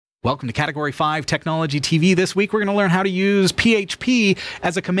Welcome to Category 5 Technology TV. This week we're going to learn how to use PHP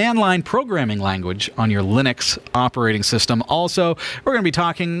as a command line programming language on your Linux operating system. Also, we're going to be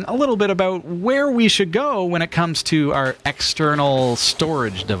talking a little bit about where we should go when it comes to our external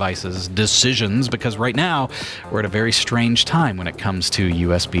storage devices decisions, because right now we're at a very strange time when it comes to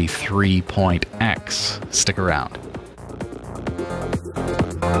USB 3.x. Stick around.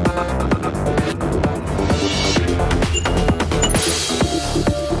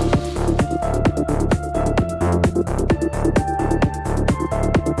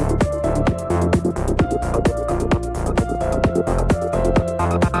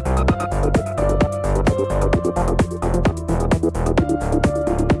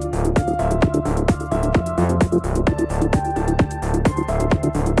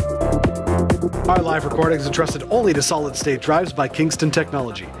 Our live recordings are trusted only to solid-state drives by Kingston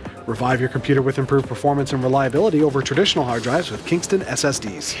Technology. Revive your computer with improved performance and reliability over traditional hard drives with Kingston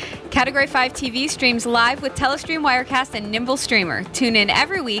SSDs. Category 5 TV streams live with Telestream Wirecast and Nimble Streamer. Tune in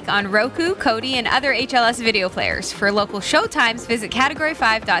every week on Roku, Kodi, and other HLS video players. For local showtimes, visit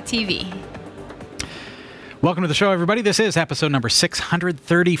category5.tv. Welcome to the show, everybody. This is episode number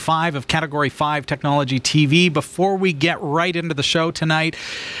 635 of Category 5 Technology TV. Before we get right into the show tonight,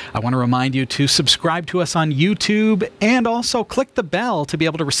 I want to remind you to subscribe to us on YouTube and also click the bell to be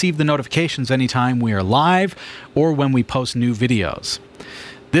able to receive the notifications anytime we are live or when we post new videos.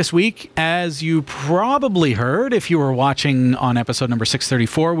 This week, as you probably heard if you were watching on episode number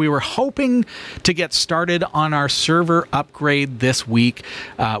 634, we were hoping to get started on our server upgrade this week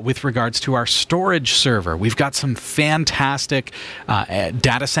with regards to our storage server. We've got some fantastic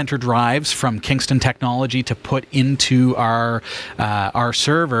data center drives from Kingston Technology to put into our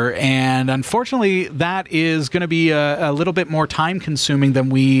server, and unfortunately that is going to be a little bit more time consuming than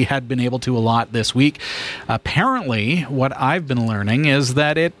we had been able to allot this week. Apparently, what I've been learning is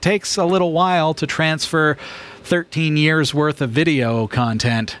that it takes a little while to transfer 13 years worth of video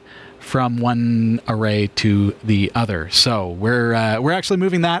content from one array to the other. So we're actually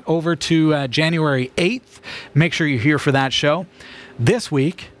moving that over to January 8th. Make sure you're here for that show. This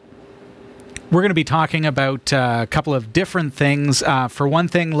week, we're going to be talking about a couple of different things. For one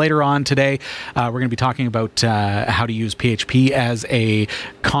thing, later on today, we're going to be talking about how to use PHP as a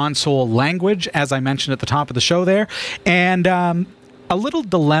console language, as I mentioned at the top of the show there. And a little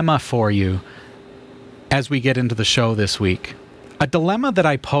dilemma for you as we get into the show this week. A dilemma that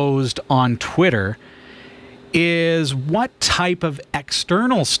I posed on Twitter is what type of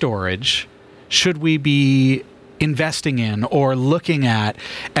external storage should we be investing in or looking at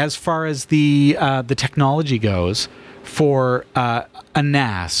as far as the technology goes for a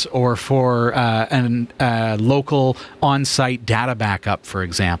NAS or for a local on-site data backup, for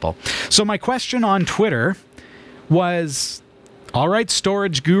example. So my question on Twitter was, all right,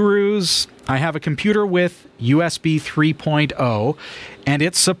 storage gurus, I have a computer with USB 3.0 and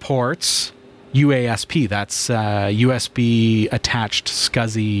it supports UASP. That's USB attached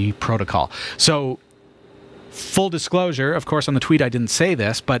SCSI protocol. So full disclosure, of course, on the tweet I didn't say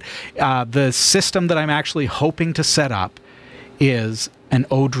this, but the system that I'm actually hoping to set up is an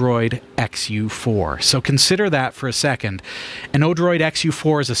Odroid XU4. So consider that for a second. An Odroid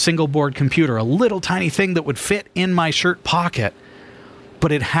XU4 is a single board computer, a little tiny thing that would fit in my shirt pocket,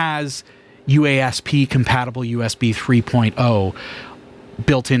 but it has UASP compatible USB 3.0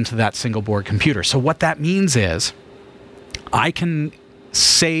 built into that single board computer. So what that means is I can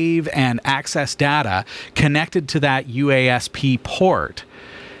save and access data connected to that UASP port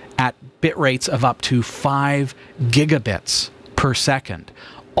at bit rates of up to 5 gigabits per second,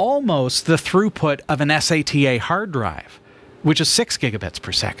 almost the throughput of an SATA hard drive, which is 6 gigabits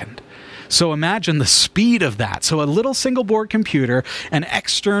per second. So imagine the speed of that. So a little single board computer, an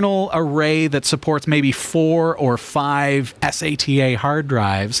external array that supports maybe 4 or 5 SATA hard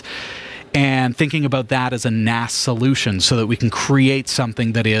drives, and thinking about that as a NAS solution so that we can create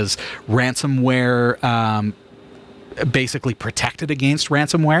something that is ransomware basically protected against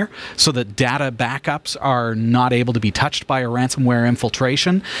ransomware, so that data backups are not able to be touched by a ransomware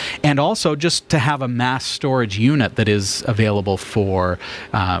infiltration, and also just to have a mass storage unit that is available for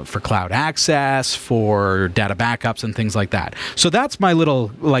cloud access, for data backups and things like that. So that's my little,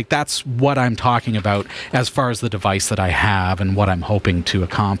 that's what I'm talking about as far as the device that I have and what I'm hoping to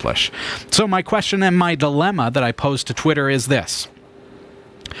accomplish. So my question and my dilemma that I posed to Twitter is this.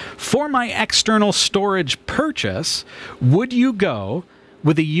 For my external storage purchase, would you go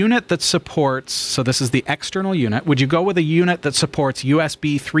with a unit that supports, so this is the external unit, would you go with a unit that supports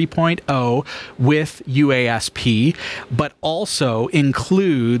USB 3.0 with UASP, but also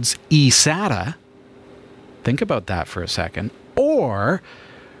includes eSATA? Think about that for a second. Or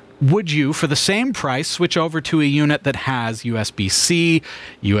would you, for the same price, switch over to a unit that has USB-C,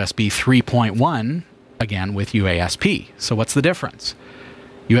 USB 3.1, again with UASP? So what's the difference?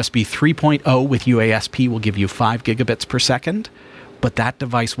 USB 3.0 with UASP will give you 5 gigabits per second, but that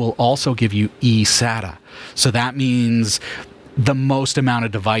device will also give you eSATA. So that means the most amount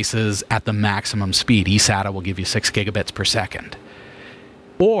of devices at the maximum speed. eSATA will give you 6 gigabits per second.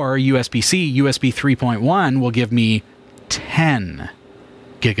 Or USB-C, USB 3.1 will give me 10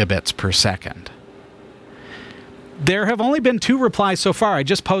 gigabits per second. There have only been 2 replies so far. I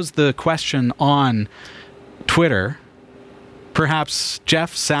just posed the question on Twitter. Perhaps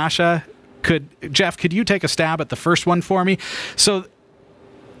Jeff, Sasha, could you take a stab at the first one for me? So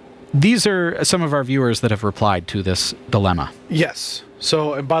these are some of our viewers that have replied to this dilemma. Yes.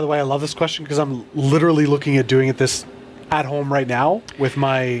 So, and by the way, I love this question because I'm literally looking at doing this at home right now with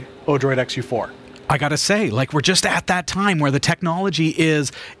my Odroid XU4. I gotta say, like, we're just at that time where the technology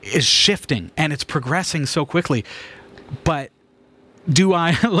is shifting and it's progressing so quickly. But do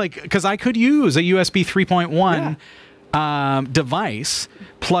I, like, because I could use a USB 3.1 device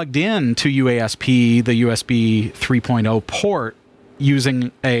plugged in to UASP, the USB 3.0 port,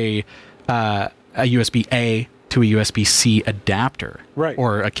 using a USB-A to a USB-C adapter, right,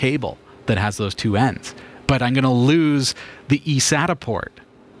 or a cable that has those 2 ends. But I'm going to lose the eSATA port.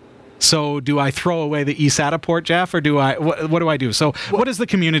 So do I throw away the eSATA port, Jeff, or do I? What do I do? So what does the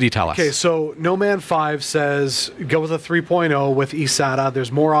community tell us? Okay, so No Man 5 says go with a 3.0 with eSATA.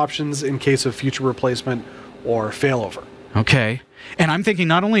 There's more options in case of future replacement or failover. Okay, and I'm thinking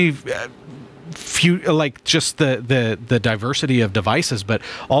not only like just the diversity of devices, but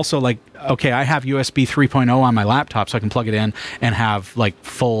also like, okay, I have USB 3.0 on my laptop, so I can plug it in and have like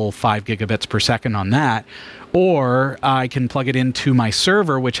full 5 gigabits per second on that. Or I can plug it into my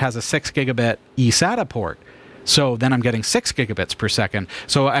server, which has a 6 gigabit eSATA port. So then I'm getting 6 gigabits per second.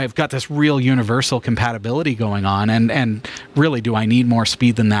 So I've got this real universal compatibility going on. And really, do I need more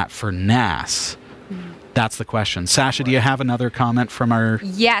speed than that for NAS? That's the question. Sasha, do you have another comment from our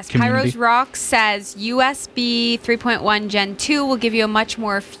community? Pyros Rock says USB 3.1 Gen 2 will give you a much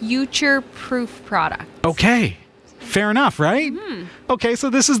more future-proof product. Okay. Fair enough, right? Okay, so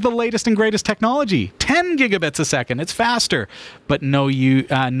this is the latest and greatest technology. 10 gigabits a second. It's faster, but no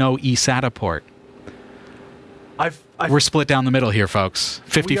eSATA port. We're split down the middle here, folks.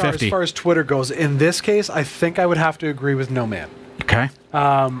 50-50. As far as Twitter goes, in this case, I think I would have to agree with No Man. Okay.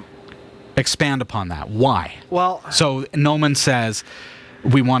 Expand upon that. Why? Well, so Noman says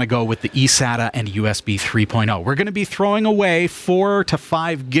we want to go with the eSATA and USB 3.0. We're going to be throwing away 4 to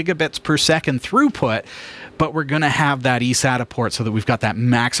 5 gigabits per second throughput, but we're going to have that eSATA port so that we've got that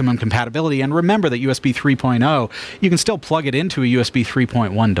maximum compatibility. And remember that USB 3.0, you can still plug it into a USB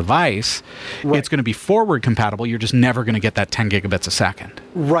 3.1 device. Right. It's going to be forward compatible. You're just never going to get that 10 gigabits a second.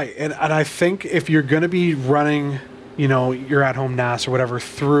 Right. And I think if you're going to be running, you know, your at-home NAS or whatever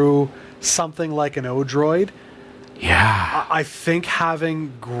through something like an Odroid, yeah, I think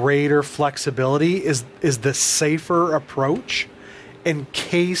having greater flexibility is the safer approach in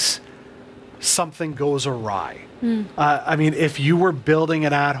case something goes awry. I mean, if you were building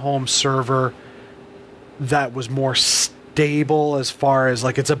an at-home server that was more stable as far as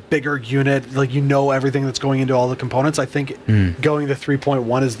like it's a bigger unit, like you know everything that's going into all the components, I think going to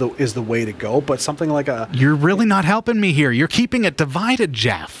 3.1 is the way to go. But something like a... You're really not helping me here. You're keeping it divided,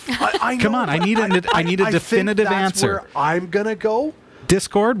 Jeff. I know, come on, I need a definitive answer. Where I'm gonna go.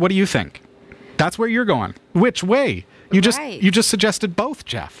 Discord, what do you think? That's where you're going. Which way? You just suggested both,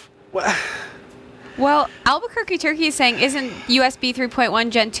 Jeff. Well, Albuquerque Turkey is saying, isn't USB 3.1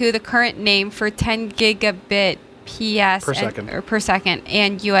 Gen 2 the current name for 10 gigabit per second,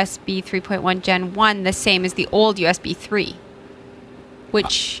 and USB 3.1 Gen 1 the same as the old USB 3?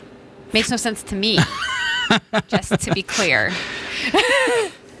 Which makes no sense to me, just to be clear.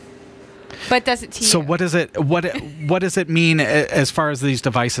 But does it to you? So what does it mean as far as these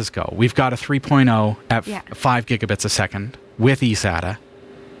devices go? We've got a 3.0 at 5 gigabits a second with eSATA.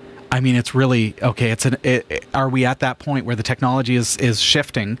 I mean, it's really okay. Are we at that point where the technology is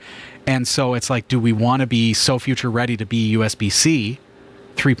shifting, and so it's like, do we want to be so future ready to be USB-C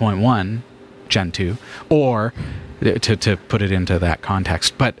 3.1 Gen 2, or to put it into that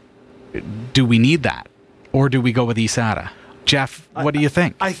context? But do we need that, or do we go with eSATA? Jeff, what do you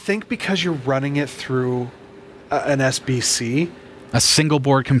think? I think because you're running it through an SBC, a single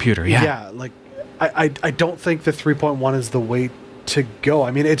board computer. Yeah. Like I don't think the 3.1 is the way to go.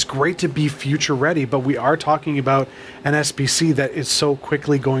 I mean, it's great to be future ready, but we are talking about an SBC that is so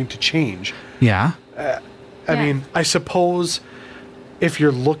quickly going to change. Yeah. I mean, I suppose if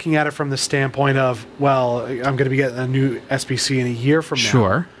you're looking at it from the standpoint of, well, I'm going to be getting a new SBC in a year from now.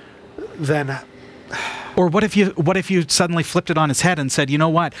 Sure. then... Or what if you suddenly flipped it on its head and said, you know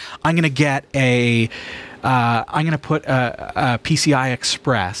what, I'm going to get I'm going to put a PCI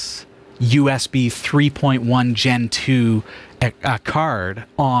Express USB 3.1 Gen 2 card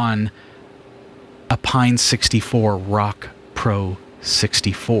on a Pine 64 Rock Pro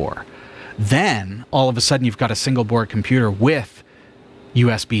 64. Then all of a sudden you've got a single board computer with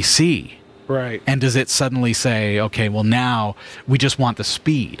USB-C. Right. And does it suddenly say, okay, well now we just want the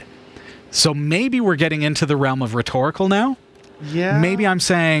speed? So maybe we're getting into the realm of rhetorical now. Yeah. Maybe I'm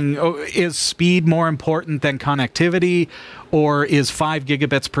saying, is speed more important than connectivity, or is 5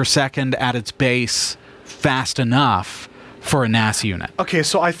 gigabits per second at its base fast enough for a NAS unit? Okay,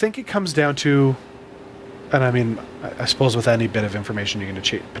 so I think it comes down to, and I mean, I suppose with any bit of information you're going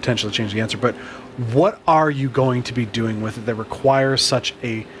to potentially change the answer, but what are you going to be doing with it that requires such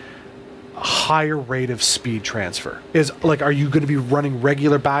a higher rate of speed transfer? Is like, are you going to be running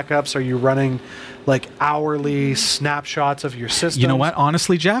regular backups? Are you running like hourly snapshots of your system? You know what?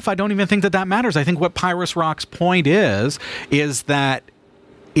 Honestly, Jeff, I don't even think that matters. I think what Pyrus Rock's point is that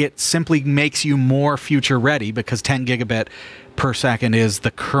it simply makes you more future ready because 10 gigabit per second is the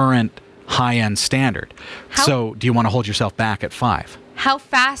current high-end standard. So do you want to hold yourself back at 5? How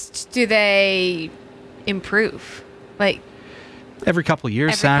fast do they improve? Like, every couple of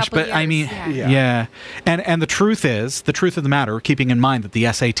years, Sash, but I mean, yeah. And the truth of the matter, keeping in mind that the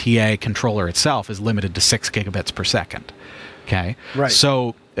SATA controller itself is limited to 6 gigabits per second. Okay, right.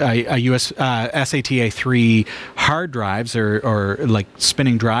 So a SATA 3 hard drives or like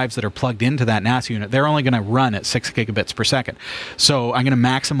spinning drives that are plugged into that NAS unit, they're only going to run at 6 gigabits per second. So I'm going to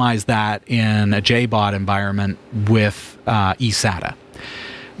maximize that in a JBOD environment with eSATA.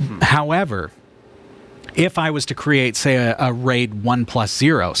 However, if I was to create, say, a RAID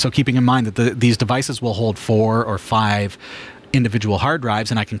 1+0, so keeping in mind that these devices will hold 4 or 5 individual hard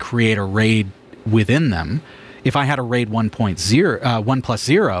drives, and I can create a RAID within them. If I had a RAID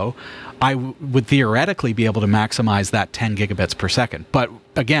 1+0, I would theoretically be able to maximize that 10 gigabits per second. But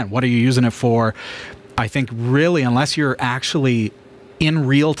again, what are you using it for? I think really, unless you're actually in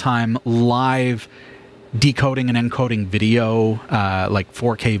real time live decoding and encoding video, like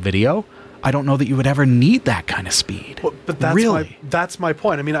 4K video, I don't know that you would ever need that kind of speed. Well, but that's my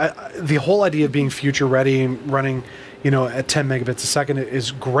point. I mean, the whole idea of being future ready and running, at 10 megabits a second is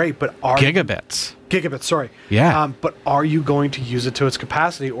great, but gigabits, sorry. Yeah. But are you going to use it to its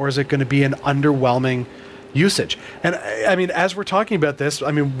capacity, or is it going to be an underwhelming usage? And I mean, as we're talking about this,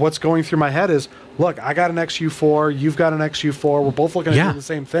 I mean, what's going through my head is, look, I got an XU4, you've got an XU4, we're both looking at doing the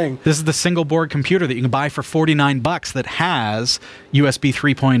same thing. This is the single board computer that you can buy for $49 that has USB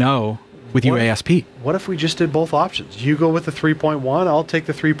 3.0 with UASP. What if we just did both options? You go with the 3.1, I'll take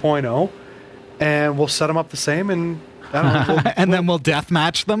the 3.0, and we'll set them up the same, and I don't know, then we'll death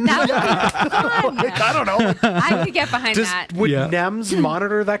match them. That would be fun. I don't know. I could get behind that. Would NEMS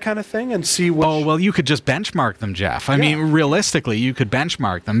monitor that kind of thing and see what? Oh, well, you could just benchmark them, Jeff. I mean, realistically, you could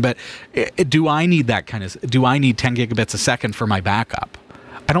benchmark them, but do I need 10 gigabits a second for my backup?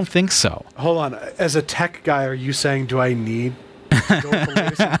 I don't think so. Hold on. As a tech guy, are you saying, do I need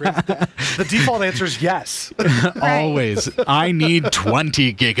the default answer is yes. Always. I need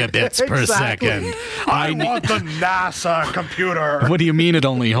 20 gigabits per second. I want the NASA computer. What do you mean it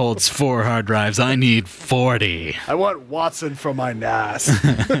only holds 4 hard drives? I need 40. I want Watson for my NAS.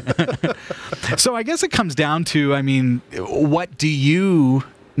 So I guess it comes down to, I mean, what do you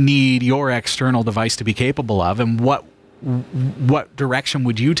need your external device to be capable of, and what direction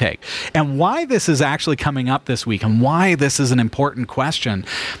would you take? And why this is actually coming up this week, and why this is an important question,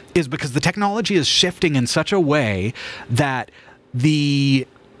 is because the technology is shifting in such a way that the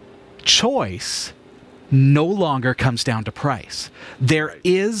choice no longer comes down to price. There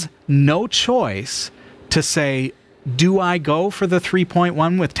is no choice to say, do I go for the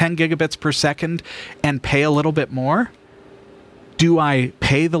 3.1 with 10 gigabits per second and pay a little bit more? Do I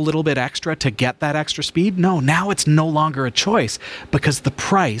pay the little bit extra to get that extra speed? No, now it's no longer a choice because the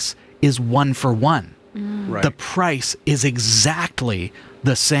price is 1 for 1. Right. The price is exactly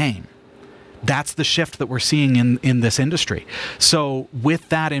the same. That's the shift that we're seeing in this industry. So with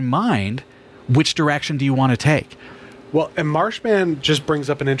that in mind, which direction do you want to take? Well, and Marshman just brings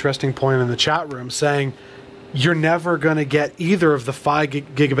up an interesting point in the chat room saying you're never going to get either of the 5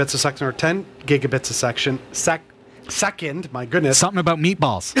 gigabits a second or 10 gigabits a second, my goodness. Something about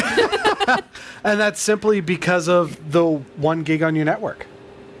meatballs. And that's simply because of the 1 gig on your network.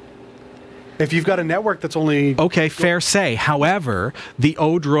 If you've got a network that's only... Okay, fair say. However, the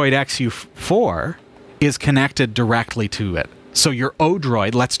Odroid XU4 is connected directly to it So your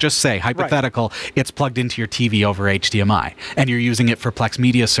Odroid, let's just say, hypothetical, it's plugged into your TV over HDMI, and you're using it for Plex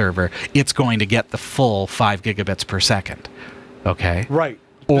Media Server, it's going to get the full 5 gigabits per second. Okay? Right.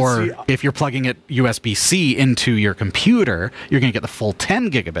 Or if you're plugging it USB-C into your computer, you're going to get the full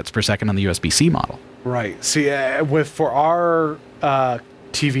 10 gigabits per second on the USB-C model. Right. See, for our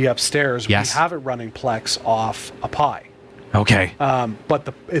TV upstairs, we have it running Plex off a Pi. Okay.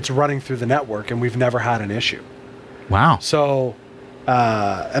 But it's running through the network, and we've never had an issue. Wow. So,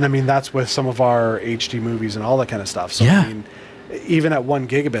 and I mean, that's with some of our HD movies and all that kind of stuff. So, I mean, even at 1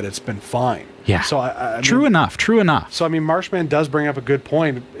 gigabit, it's been fine. Yeah. So, I mean, true enough. So, I mean, Marshman does bring up a good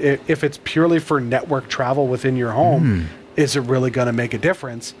point. If it's purely for network travel within your home, is it really going to make a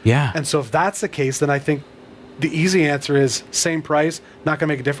difference? Yeah. And so, if that's the case, then I think the easy answer is same price, not going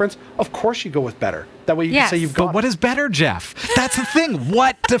to make a difference. Of course, you go with better. That way you can say you've got. But what is better, Jeff? That's the thing.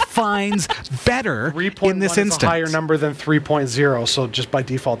 What defines better in this instance? 3.1 is a higher number than 3.0, so just by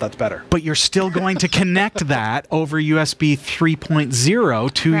default, that's better. But you're still going to connect that over USB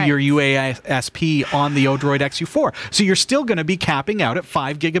 3.0 to your UASP on the Odroid XU4. So you're still going to be capping out at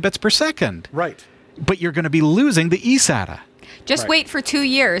 5 gigabits per second. Right. But you're going to be losing the eSATA. Just wait for 2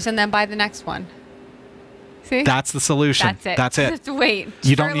 years and then buy the next one. See? That's the solution. That's it. Just wait.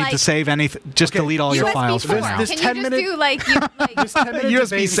 You don't need to save anything. Just delete all your files for now. This Can 10 you just minute, do like this 10 minute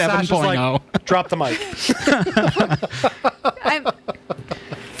USB 7.0. Drop the mic.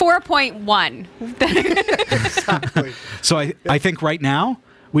 4.1. Exactly. So I think right now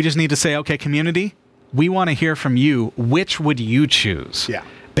we just need to say, okay, community, we want to hear from you. Which would you choose? Yeah.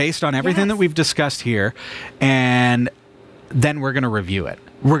 Based on everything that we've discussed here, and then we're going to review it.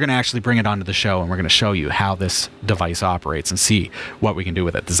 We're going to actually bring it onto the show, and we're going to show you how this device operates and see what we can do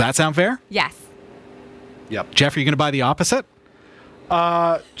with it. Does that sound fair? Yes. Yep. Jeff, are you going to buy the opposite?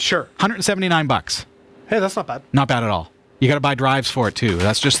 Sure. $179. Hey, that's not bad. Not bad at all. You got to buy drives for it too.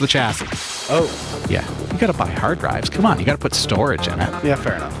 That's just the chassis. Oh. Yeah. You got to buy hard drives. Come on. You got to put storage in it. Yeah,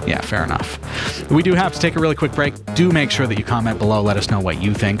 fair enough. Yeah, fair enough. We do have to take a really quick break. Do make sure that you comment below. Let us know what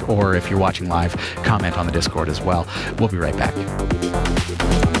you think. Or if you're watching live, comment on the Discord as well. We'll be right back.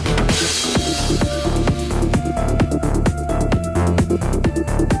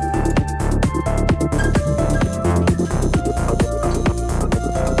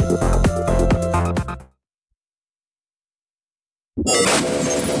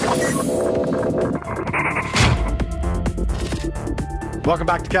 Welcome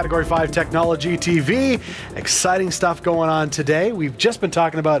back to Category 5 Technology TV. Exciting stuff going on today. We've just been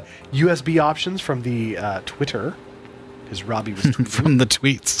talking about USB options from the Twitter, because Robbie was tweeting. From the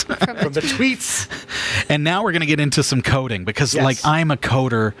tweets. From the tweets. And now we're going to get into some coding, because like I'm a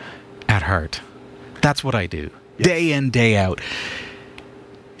coder at heart. That's what I do. Day in, day out.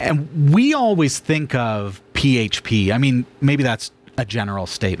 And we always think of PHP. I mean, maybe that's a general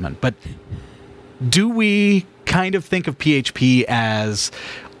statement, but do we kind of think of PHP as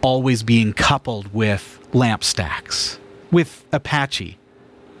always being coupled with LAMP stacks, with Apache?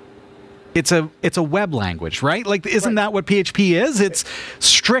 It's a web language, right? Like, isn't that what PHP is? It's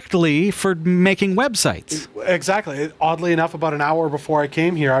strictly for making websites. Exactly. Oddly enough, about an hour before I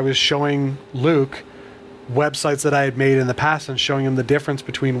came here, I was showing Luke websites that I had made in the past and showing him the difference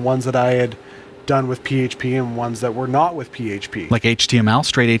between ones that I had done with PHP and ones that were not with PHP. Like HTML,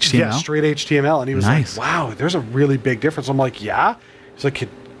 straight HTML? Yeah, straight HTML. And he was like, wow, there's a really big difference. I'm like, yeah? He's like,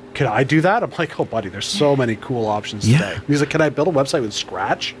 could I do that? I'm like, oh, buddy, there's so many cool options today. He's like, can I build a website with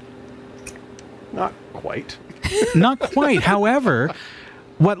Scratch? Not quite. Not quite. However,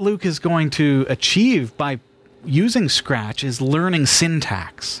 what Luke is going to achieve by using Scratch is learning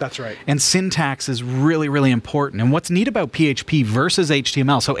syntax. That's right. And syntax is really, really important. And what's neat about PHP versus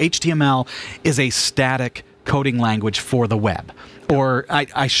HTML, so HTML is a static coding language for the web. Or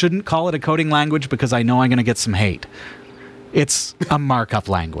I shouldn't call it a coding language because I know I'm going to get some hate. It's a markup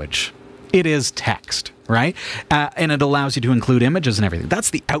language. It is text, right? And it allows you to include images and everything. That's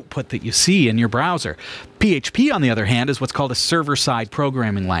the output that you see in your browser. PHP, on the other hand, is what's called a server-side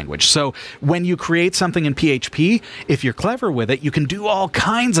programming language. So when you create something in PHP, if you're clever with it, you can do all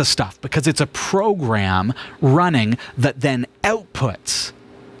kinds of stuff because it's a program running that then outputs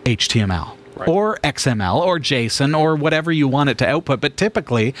HTML. Right. Or XML or JSON or whatever you want it to output, but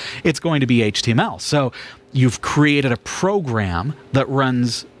typically it's going to be HTML. So you've created a program that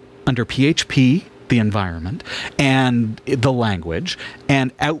runs under PHP, the environment, and the language,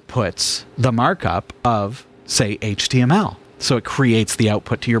 and outputs the markup of, say, HTML. So it creates the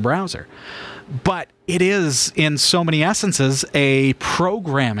output to your browser. But it is, in so many essences, a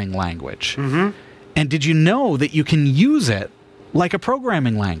programming language. Mm-hmm. And did you know that you can use it like a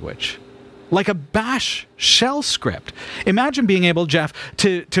programming language? like a bash shell script. Imagine being able, Jeff,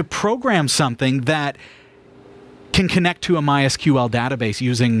 to program something that can connect to a MySQL database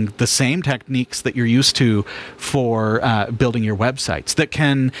using the same techniques that you're used to for building your websites, that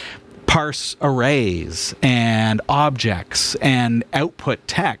can parse arrays and objects and output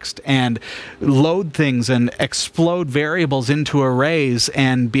text and load things and explode variables into arrays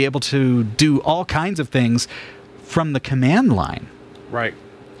and be able to do all kinds of things from the command line. Right.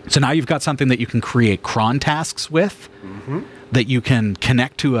 So now you've got something that you can create cron tasks with, that you can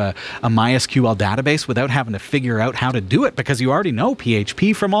connect to a MySQL database without having to figure out how to do it because you already know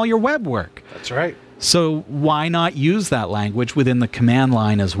PHP from all your web work. That's right. So why not use that language within the command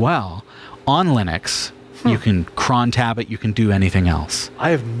line as well? On Linux, you can cron tab it, you can do anything else. I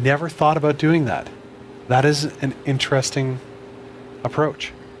have never thought about doing that. That is an interesting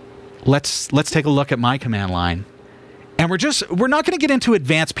approach. Let's take a look at my command line. And we're not going to get into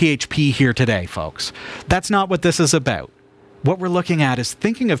advanced PHP here today, folks. That's not what this is about. What we're looking at is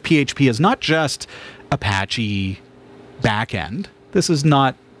thinking of PHP as not just Apache backend. This is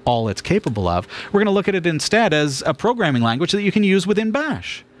not all it's capable of. We're going to look at it instead as a programming language that you can use within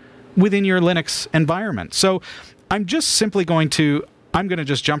Bash, within your Linux environment. So I'm just simply going to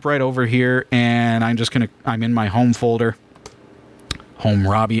just jump right over here, and I'm in my home folder, home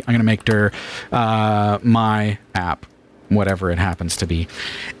Robbie. I'm going to make dir my app, whatever it happens to be.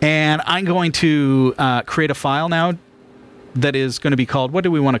 And I'm going to create a file now that is going to be called, what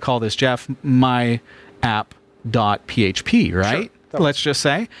do we want to call this, Jeff? My app.php, right? Sure. Let's just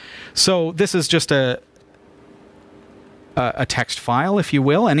say. So this is just a text file, if you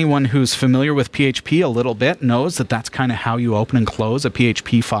will. Anyone who's familiar with PHP a little bit knows that that's kind of how you open and close a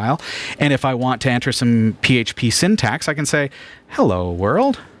PHP file. And if I want to enter some PHP syntax, I can say, hello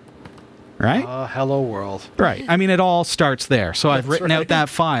world. Right? Hello world. Right. I mean, it all starts there. So I've written out that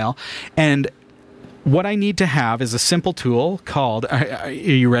file, and what I need to have is a simple tool called, are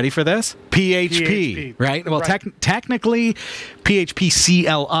you ready for this? PHP, right? Well, technically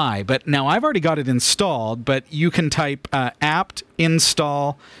php-cli, but now I've already got it installed, but you can type apt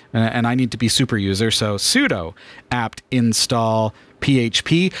install, and I need to be super user, so sudo apt install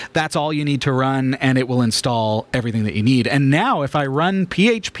PHP. That's all you need to run, and it will install everything that you need. And now if I run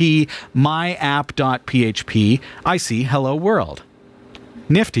php myapp.php, I see hello world.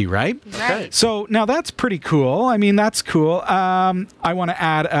 Nifty, right? Right. So now that's pretty cool. I mean, that's cool. I want to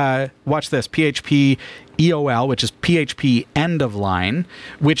add, watch this, PHP EOL, which is PHP end of line,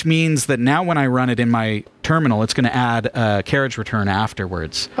 which means that now when I run it in my terminal, it's going to add a carriage return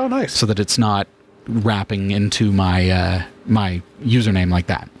afterwards. Oh, nice. So that it's not wrapping into my my username like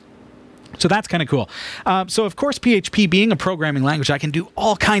that. So that's kind of cool. So of course, PHP being a programming language, I can do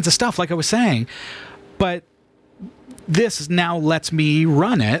all kinds of stuff, like I was saying, but this now lets me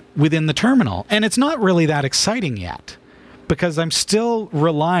run it within the terminal. And it's not really that exciting yet, because I'm still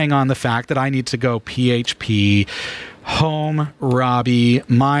relying on the fact that I need to go PHP home Robbie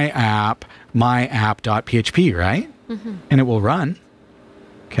my app.php, right? And it will run.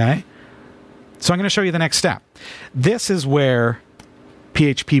 Okay. So I'm going to show you the next step. This is where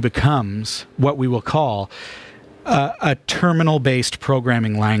PHP becomes what we will call a terminal-based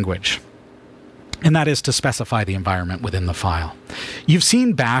programming language. And that is to specify the environment within the file. You've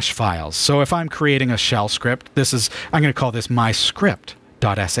seen bash files. So if I'm creating a shell script, I'm going to call this my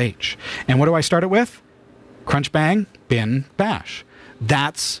script.sh. And what do I start it with? Crunch bang, bin, bash.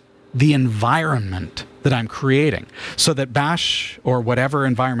 That's the environment that I'm creating, so that bash, or whatever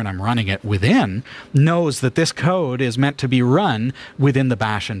environment I'm running it within, knows that this code is meant to be run within the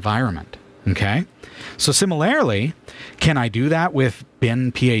bash environment. Okay? So similarly, can I do that with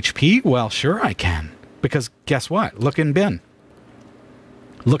bin PHP? Well, sure I can. Because guess what? Look in bin.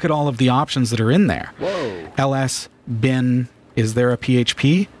 Look at all of the options that are in there. Whoa. ls bin, is there a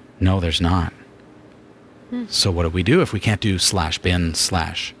PHP? No, there's not. So what do we do if we can't do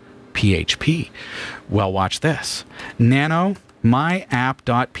 /bin/PHP? Well, watch this. Nano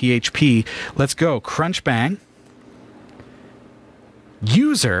myapp.php. Let's go. Crunch bang.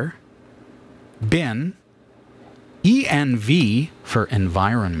 User bin env for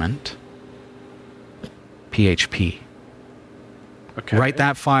environment PHP. Okay. Write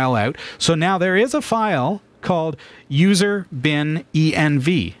that file out. So now there is a file called user bin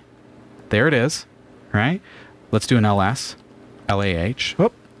env. There it is, right? Let's do an ls, lah.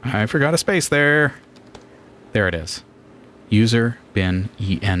 Whoop, I forgot a space there. There it is. User bin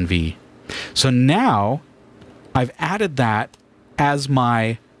env. So now I've added that as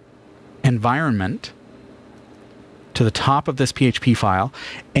my environment to the top of this PHP file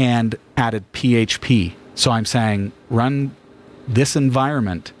and added PHP. So I'm saying run this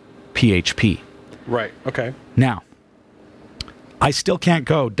environment .php. Right. Okay. Now, I still can't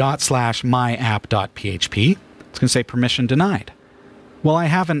go ./myapp.php. It's going to say permission denied. Well, I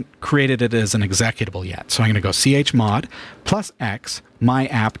haven't created it as an executable yet. So I'm going to go chmod +x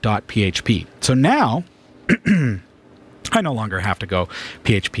myapp.php. So now I no longer have to go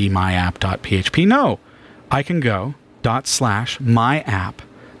php-myapp.php. No, I can go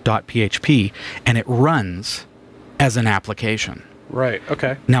 ./myapp.php and it runs as an application. Right.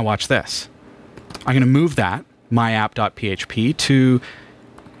 Okay. Now watch this. I'm going to move that myapp.php to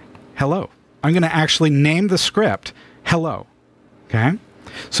hello. I'm going to actually name the script hello. Okay?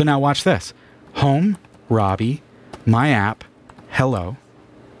 So now watch this. Home, Robbie, my app, hello.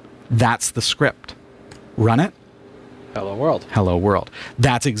 That's the script. Run it. Hello world. Hello world.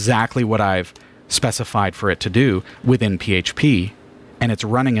 That's exactly what I've specified for it to do within PHP, and it's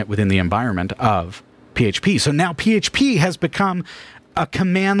running it within the environment of PHP. So now PHP has become a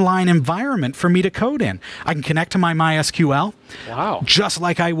command line environment for me to code in. I can connect to my MySQL. Wow. Just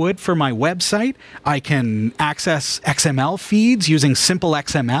like I would for my website. I can access XML feeds using simple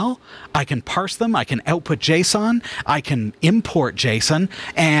XML. I can parse them. I can output JSON. I can import JSON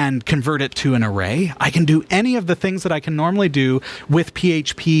and convert it to an array. I can do any of the things that I can normally do with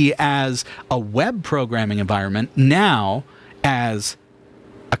PHP as a web programming environment now as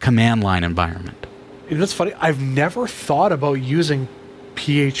a command line environment. You know, it's funny. I've never thought about using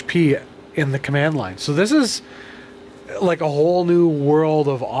PHP in the command line. So this is like a whole new world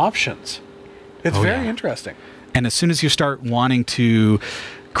of options. It's very interesting. And as soon as you start wanting to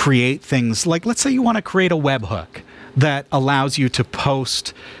create things, like let's say you want to create a webhook that allows you to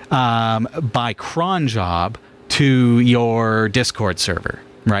post by cron job to your Discord server,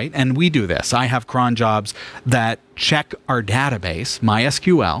 right? And we do this. I have cron jobs that check our database,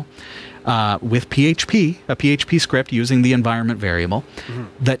 MySQL, with PHP, a PHP script using the environment variable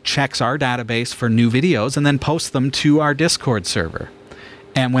that checks our database for new videos and then posts them to our Discord server.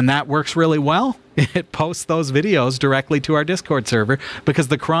 And when that works really well, it posts those videos directly to our Discord server because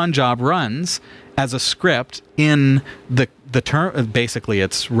the cron job runs as a script in the term. Basically,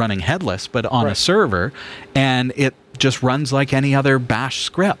 it's running headless, but on a server, and it just runs like any other bash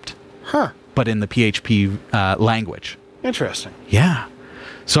script, but in the PHP language. Interesting. Yeah.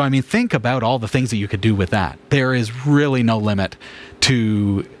 So, I mean, think about all the things that you could do with that. There is really no limit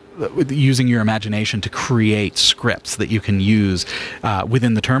to using your imagination to create scripts that you can use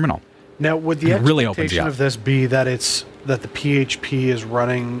within the terminal. Now, would the really expectation of this be that the PHP is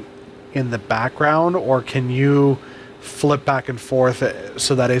running in the background, or can you flip back and forth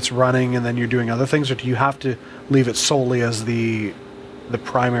so that it's running and then you're doing other things, or do you have to leave it solely as the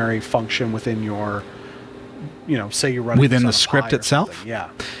primary function within your, you know, say you're running within the script itself? Yeah.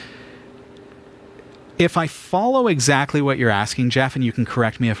 If I follow exactly what you're asking, Jeff, and you can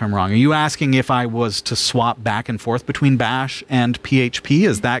correct me if I'm wrong, are you asking if I was to swap back and forth between Bash and PHP?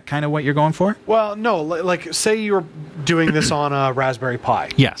 Is that kind of what you're going for? Well, no. Like, say you're doing this on a Raspberry Pi.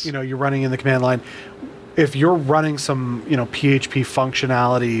 Yes. You know, you're running in the command line. If you're running some, you know, PHP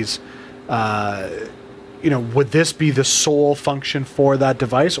functionalities, you know, would this be the sole function for that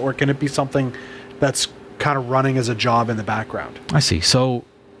device, or can it be something that's kind of running as a job in the background? I see. So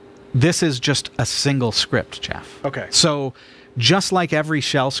this is just a single script, Jeff. Okay. So just like every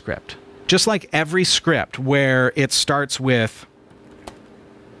shell script, just like every script where it starts with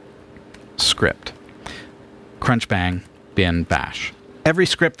script, crunch bang, bin, bash. Every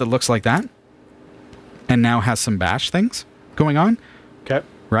script that looks like that and now has some bash things going on, okay,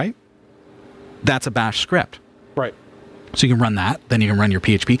 right? That's a bash script. Right. So you can run that, then you can run your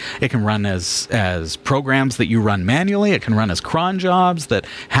PHP. It can run as programs that you run manually. It can run as cron jobs that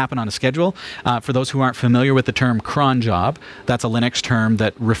happen on a schedule. For those who aren't familiar with the term cron job, that's a Linux term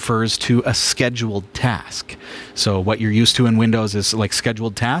that refers to a scheduled task. So what you're used to in Windows is like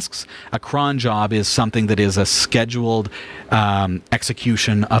scheduled tasks. A cron job is something that is a scheduled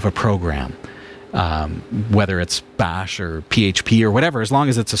execution of a program, whether it's Bash or PHP or whatever, as long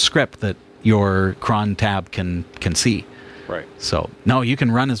as it's a script that your cron tab can see. Right. So, no, you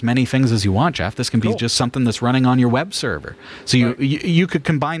can run as many things as you want, Jeff. This can be just something that's running on your web server. So you could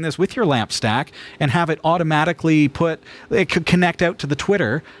combine this with your LAMP stack and have it automatically it could connect out to the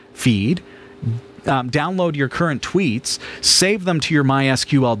Twitter feed, download your current tweets, save them to your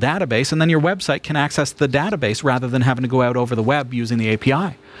MySQL database, and then your website can access the database rather than having to go out over the web using the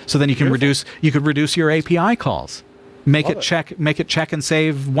API. So then you can reduce your API calls. Make it check and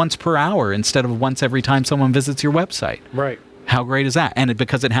save once per hour instead of once every time someone visits your website. Right. How great is that? And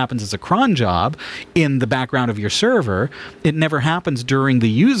because it happens as a cron job in the background of your server, it never happens during the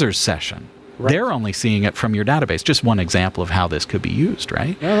user's session. They're only seeing it from your database. Just one example of how this could be used,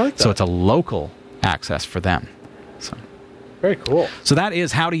 right? Yeah, I like that. So it's a local access for them. So very cool. So that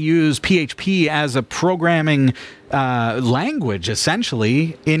is how to use PHP as a programming language,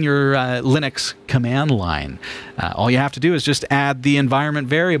 essentially, in your Linux command line. All you have to do is just add the environment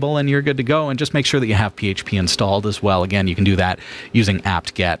variable and you're good to go, and just make sure that you have PHP installed as well. Again, you can do that using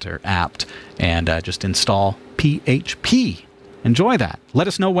apt-get or apt and just install PHP. Enjoy that. Let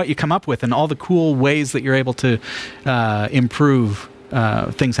us know what you come up with and all the cool ways that you're able to improve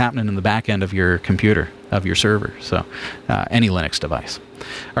things happening in the back end of your computer, of your server, so any Linux device.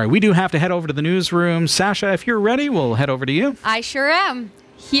 All right, we do have to head over to the newsroom. Sasha, if you're ready, we'll head over to you. I sure am.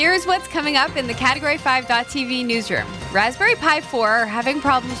 Here's what's coming up in the Category 5.tv newsroom. Raspberry Pi 4 are having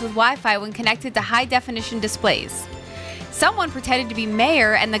problems with Wi-Fi when connected to high-definition displays. Someone pretended to be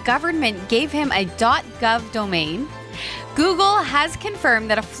mayor and the government gave him a .gov domain. Google has confirmed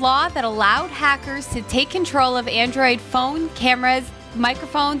that a flaw that allowed hackers to take control of Android phone, cameras,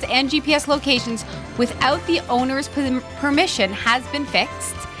 microphones, and GPS locations without the owner's permission has been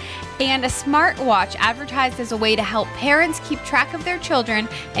fixed. And a smartwatch advertised as a way to help parents keep track of their children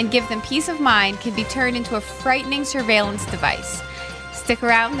and give them peace of mind can be turned into a frightening surveillance device. Stick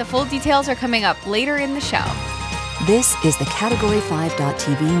around, the full details are coming up later in the show. This is the Category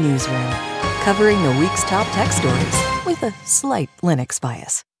 5.tv newsroom, covering the week's top tech stories with a slight Linux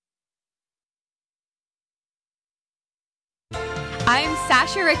bias. I'm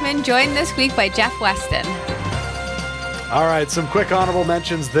Sasha Rickman, joined this week by Jeff Weston. All right, some quick honorable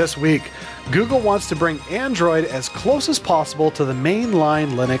mentions this week. Google wants to bring Android as close as possible to the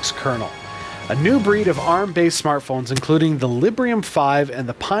mainline Linux kernel. A new breed of ARM-based smartphones, including the Librem 5 and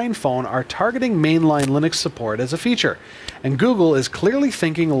the Pine phone, are targeting mainline Linux support as a feature, and Google is clearly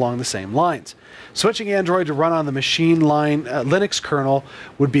thinking along the same lines. Switching Android to run on the machine line Linux kernel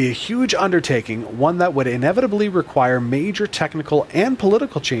would be a huge undertaking, one that would inevitably require major technical and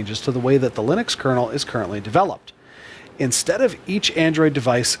political changes to the way that the Linux kernel is currently developed. Instead of each Android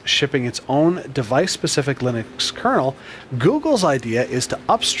device shipping its own device-specific Linux kernel, Google's idea is to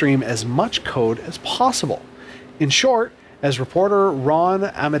upstream as much code as possible. In short, as reporter Ron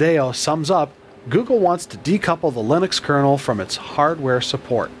Amadeo sums up, Google wants to decouple the Linux kernel from its hardware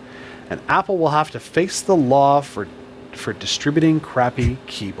support. And Apple will have to face the law for distributing crappy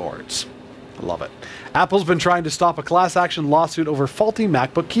keyboards. I love it. Apple's been trying to stop a class action lawsuit over faulty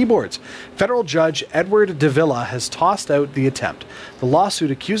MacBook keyboards. Federal Judge Edward Davila has tossed out the attempt. The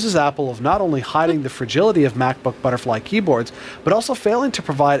lawsuit accuses Apple of not only hiding the fragility of MacBook Butterfly keyboards, but also failing to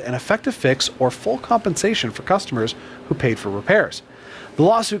provide an effective fix or full compensation for customers who paid for repairs. The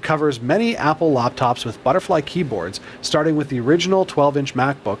lawsuit covers many Apple laptops with Butterfly keyboards, starting with the original 12-inch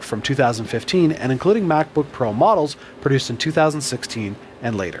MacBook from 2015 and including MacBook Pro models produced in 2016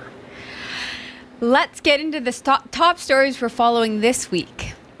 and later. Let's get into the top stories we're following this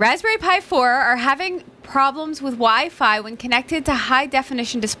week. Raspberry Pi 4 are having problems with Wi-Fi when connected to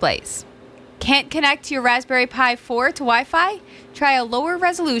high-definition displays. Can't connect your Raspberry Pi 4 to Wi-Fi? Try a lower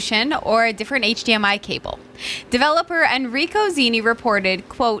resolution or a different HDMI cable. Developer Enrico Zini reported,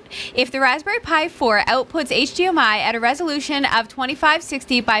 quote, if the Raspberry Pi 4 outputs HDMI at a resolution of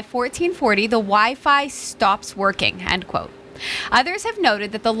 2560 by 1440, the Wi-Fi stops working, end quote. Others have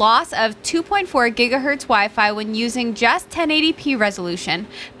noted that the loss of 2.4 gigahertz Wi-Fi when using just 1080p resolution,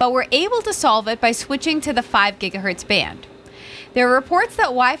 but were able to solve it by switching to the 5 gigahertz band. There are reports that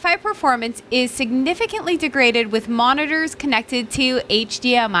Wi-Fi performance is significantly degraded with monitors connected to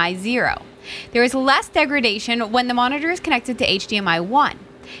HDMI 0. There is less degradation when the monitor is connected to HDMI 1.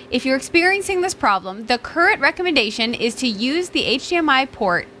 If you're experiencing this problem, the current recommendation is to use the HDMI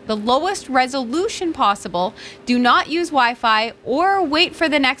port, the lowest resolution possible. Do not use Wi-Fi or wait for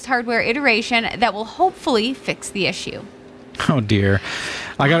the next hardware iteration that will hopefully fix the issue. Oh dear.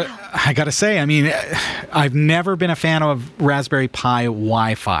 I got to say, I mean, I've never been a fan of Raspberry Pi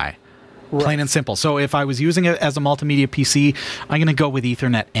Wi-Fi. Right. Plain and simple. So if I was using it as a multimedia PC, I'm going to go with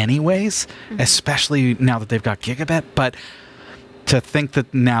Ethernet anyways, especially now that they've got gigabit. But to think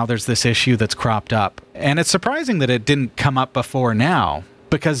that now there's this issue that's cropped up, and it's surprising that it didn't come up before now,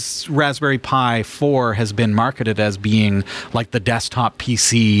 because Raspberry Pi 4 has been marketed as being like the desktop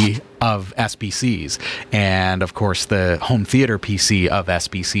PC of SBCs, and of course the home theater PC of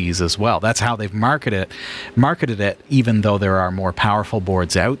SBCs as well. That's how they've marketed it, even though there are more powerful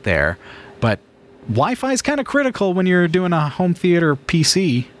boards out there. But Wi-Fi is kind of critical when you're doing a home theater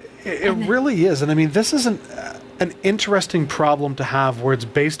PC. It really is. And I mean, this isn't an interesting problem to have where it's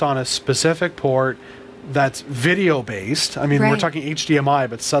based on a specific port that's video based. I mean, we're talking HDMI,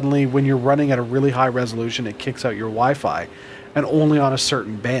 but suddenly when you're running at a really high resolution, it kicks out your Wi-Fi. and only on a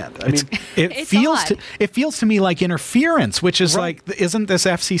certain band. I mean, it feels to me like interference, which is right. like, isn't this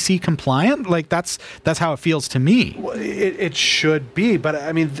FCC compliant? Like that's how it feels to me. Well, it should be, but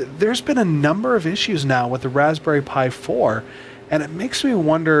I mean, there's been a number of issues now with the Raspberry Pi 4, and it makes me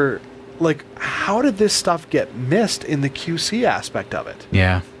wonder, like, how did this stuff get missed in the QC aspect of it?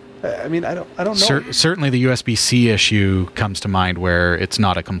 Yeah. I mean, I don't know. Certainly the USB-C issue comes to mind, where it's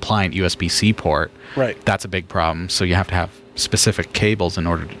not a compliant USB-C port. Right. That's a big problem. So you have to have specific cables in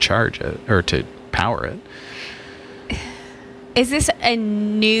order to charge it or to power it. Is this a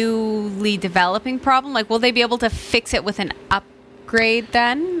newly developing problem? Like, will they be able to fix it with an upgrade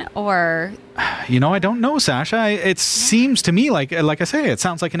then, or? You know, I don't know, Sasha. It seems to me like I say, it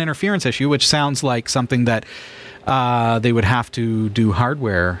sounds like an interference issue, which sounds like something that they would have to do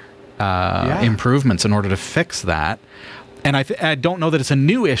hardware improvements in order to fix that. And I don't know that it's a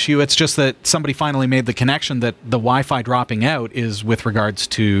new issue. It's just that somebody finally made the connection that the Wi-Fi dropping out is with regards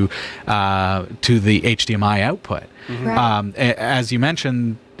to the HDMI output. Mm-hmm. Right. As you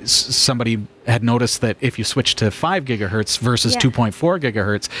mentioned, somebody had noticed that if you switch to 5 gigahertz versus 2.4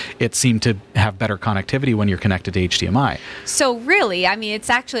 gigahertz, it seemed to have better connectivity when you're connected to HDMI. So really, I mean, it's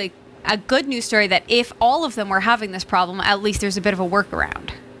actually a good news story that if all of them were having this problem, at least there's a bit of a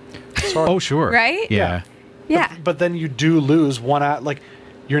workaround. Oh, sure. Right? Yeah. Yeah. But then you do lose one like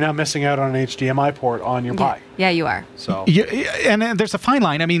you're now missing out on an HDMI port on your Pi. Yeah, you are. So and there's a fine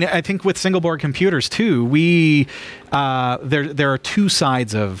line. I mean, I think with single board computers too, there are two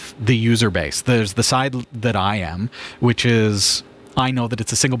sides of the user base. There's the side that I am, which is I know that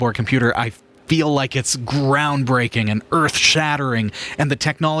it's a single board computer. I feel like it's groundbreaking and earth-shattering, and the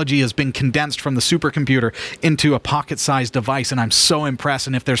technology has been condensed from the supercomputer into a pocket-sized device, and I'm so impressed.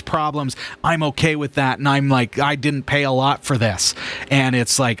 And if there's problems, I'm okay with that. And I'm like, I didn't pay a lot for this, and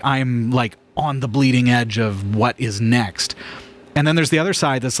it's like I'm like on the bleeding edge of what is next. And then there's the other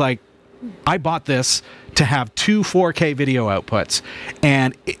side that's like, I bought this to have 2 4K video outputs,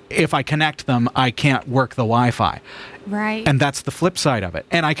 and if I connect them, I can't work the Wi-Fi. Right. And that's the flip side of it.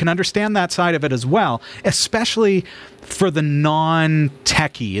 And I can understand that side of it as well, especially for the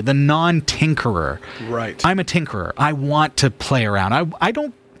non-techie, the non-tinkerer. Right. I'm a tinkerer. I want to play around. I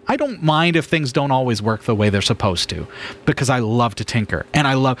don't mind if things don't always work the way they're supposed to, because I love to tinker. And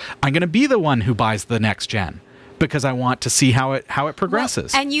I'm going to be the one who buys the next gen, because I want to see how it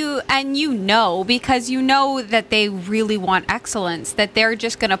progresses. Well, and you know, because you know that they really want excellence, that they're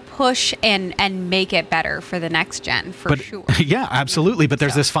just going to push and make it better for the next gen, for sure. Yeah, absolutely. But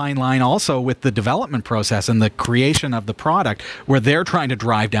there's this fine line also with the development process and the creation of the product, where they're trying to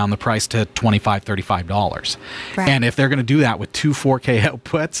drive down the price to $25, $35. Right. And if they're going to do that with 2 4K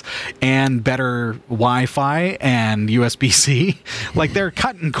outputs and better Wi-Fi and USB-C, like, they're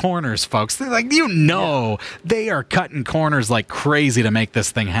cutting corners, folks. They're like, they are cutting corners like crazy to make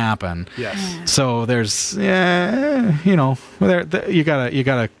this thing happen. Yes. So there's, you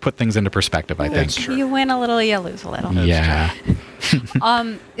gotta put things into perspective, I think. True. You win a little, you lose a little. Yeah.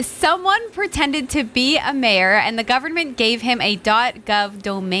 Someone pretended to be a mayor, and the government gave him a .gov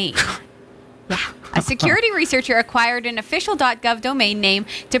domain. Yeah. A security researcher acquired an official .gov domain name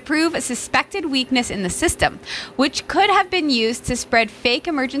to prove a suspected weakness in the system, which could have been used to spread fake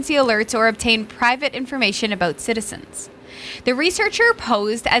emergency alerts or obtain private information about citizens. The researcher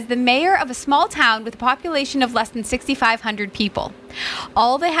posed as the mayor of a small town with a population of less than 6,500 people.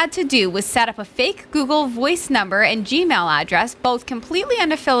 All they had to do was set up a fake Google Voice number and Gmail address, both completely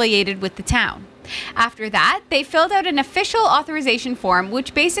unaffiliated with the town. After that, they filled out an official authorization form,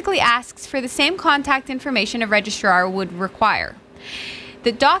 which basically asks for the same contact information a registrar would require.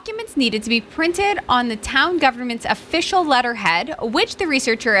 The documents needed to be printed on the town government's official letterhead, which the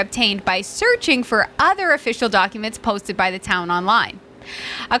researcher obtained by searching for other official documents posted by the town online.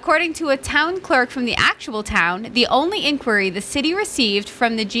 According to a town clerk from the actual town, the only inquiry the city received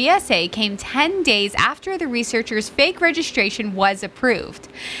from the GSA came 10 days after the researcher's fake registration was approved.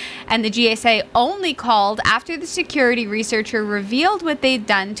 And the GSA only called after the security researcher revealed what they'd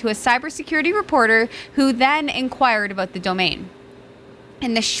done to a cybersecurity reporter, who then inquired about the domain.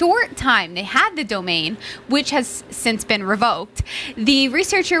 In the short time they had the domain, which has since been revoked, the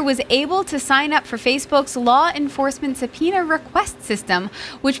researcher was able to sign up for Facebook's law enforcement subpoena request system,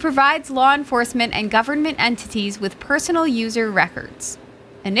 which provides law enforcement and government entities with personal user records.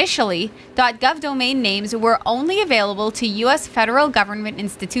 Initially, .gov domain names were only available to U.S. federal government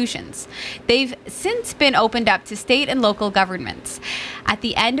institutions. They've since been opened up to state and local governments. At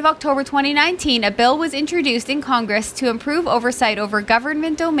the end of October 2019, a bill was introduced in Congress to improve oversight over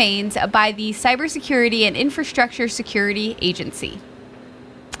government domains by the Cybersecurity and Infrastructure Security Agency.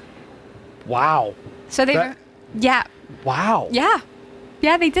 Wow. So they, Wow. Yeah.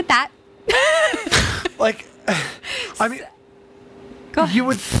 Yeah, they did that. Like, I mean, you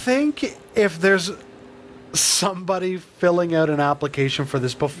would think if there's somebody filling out an application for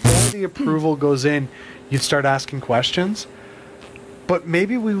this before the approval goes in, you'd start asking questions. But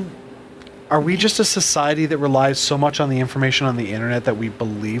maybe are we just a society that relies so much on the information on the internet that we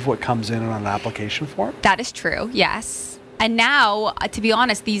believe what comes in on an application form? That is true, yes. And now, to be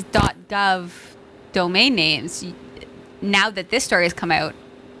honest, these .gov domain names, now that this story has come out,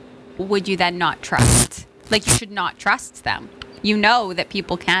 would you then not trust? Like, you should not trust them. You know that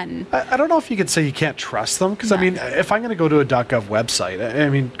people can. I don't know if you could say you can't trust them, because, I mean, if I'm going to go to a .gov website, I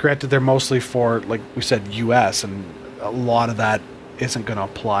mean, granted, they're mostly for, like we said, U.S., and a lot of that isn't going to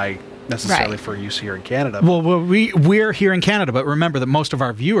apply necessarily for use here in Canada. Well, we're here in Canada, but remember that most of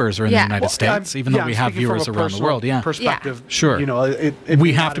our viewers are in the United States, even though we have viewers around the world. Perspective, sure. You know,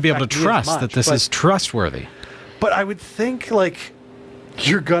 we have to be able to trust that this is trustworthy. But I would think, like,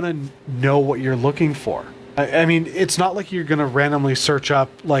 you're going to know what you're looking for. I mean, it's not like you're going to randomly search up,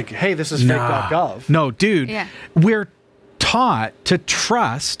 like, hey, this is fake.gov. No, dude. Yeah. We're taught to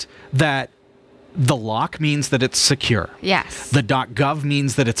trust that the lock means that it's secure. Yes. The .gov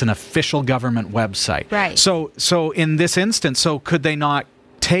means that it's an official government website. Right. So in this instance, could they not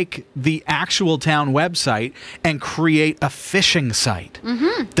take the actual town website and create a phishing site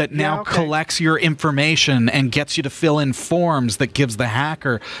that now collects your information and gets you to fill in forms that gives the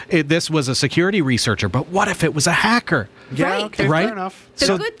hacker, this was a security researcher, but what if it was a hacker? Yeah, right. Fair enough.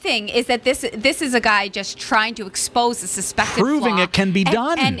 The good thing is that this is a guy just trying to expose a suspected proving flaw. it can be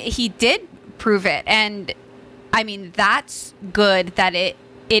done. And he did prove it. And, I mean, that's good that it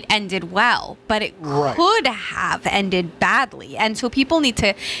ended well, but it could have ended badly. And so people need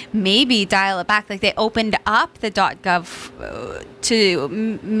to maybe dial it back. Like, they opened up the .gov to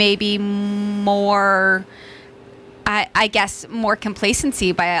maybe more, I guess, more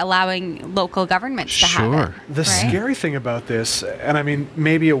complacency by allowing local governments to have it. The scary thing about this, and I mean,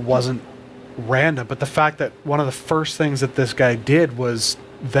 maybe it wasn't random, but the fact that one of the first things that this guy did was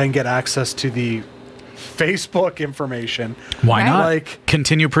then get access to the Facebook information. Why not? Like,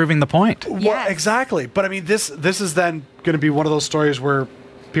 continue proving the point. Well, exactly. But I mean, this is then going to be one of those stories where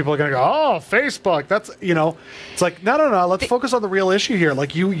people are going to go, oh, Facebook. That's, you know, it's like, no. Let's focus on the real issue here.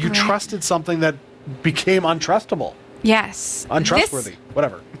 Like, you trusted something that became untrustable. Yes. Untrustworthy.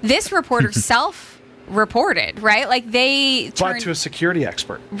 Whatever. This reporter self-reported, right? Like, they turned to a security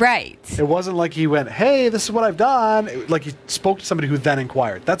expert. Right. It wasn't like he went, hey, this is what I've done. Like, he spoke to somebody who then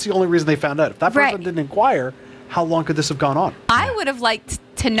inquired. That's the only reason they found out. If that person didn't inquire, how long could this have gone on? I would have liked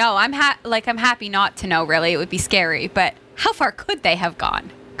to know. I'm happy not to know, really. It would be scary. But how far could they have gone?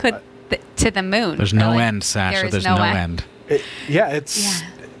 To the moon? There's no end, Sasha. There's no end.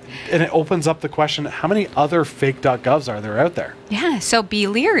 And it opens up the question, how many other fake.govs are there out there? Yeah, so be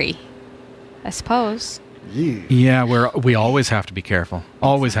leery, I suppose. Yeah, we always have to be careful.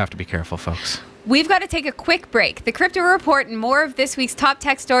 Always have to be careful, folks. We've got to take a quick break. The Crypto Report and more of this week's top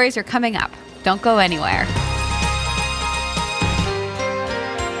tech stories are coming up. Don't go anywhere.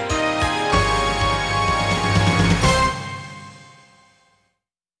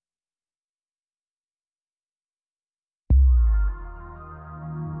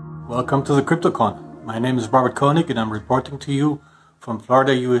 Welcome to the CryptoCon. My name is Robert Koenig and I'm reporting to you from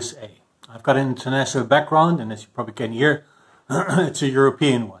Florida, USA. I've got an international background, and as you probably can hear, it's a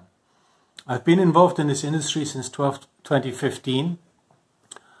European one. I've been involved in this industry since 2015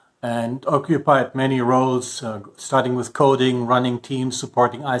 and occupied many roles, starting with coding, running teams,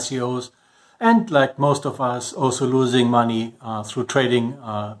 supporting ICOs, and like most of us, also losing money through trading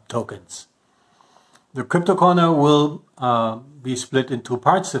tokens. The Crypto Corner will be split in two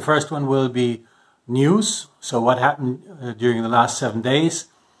parts. The first one will be news, so what happened during the last 7 days,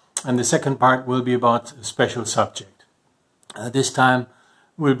 and the second part will be about a special subject. This time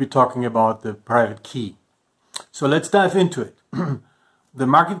we'll be talking about the private key. So let's dive into it. The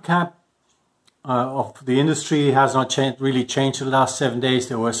market cap of the industry has not really changed in the last 7 days.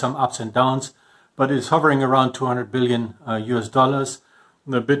 There were some ups and downs, but it's hovering around 200 billion US dollars.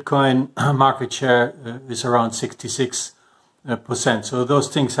 The Bitcoin market share is around 66%. So those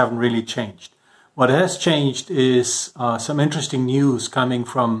things haven't really changed. What has changed is some interesting news coming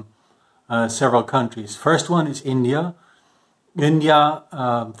from several countries. First one is India. India,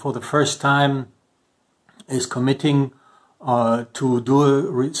 for the first time, is committing to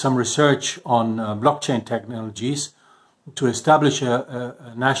do some research on blockchain technologies to establish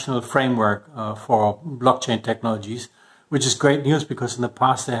a national framework for blockchain technologies, which is great news because in the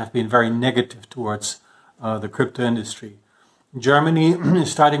past they have been very negative towards the crypto industry. Germany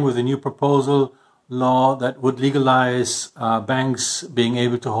is starting with a new proposal law that would legalize banks being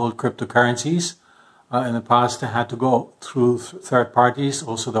able to hold cryptocurrencies. In the past, they had to go through third parties,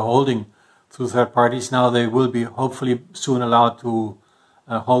 also the holding through third parties. Now they will be hopefully soon allowed to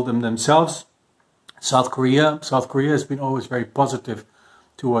hold them themselves. South Korea has been always very positive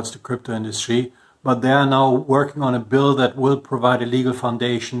towards the crypto industry, but they are now working on a bill that will provide a legal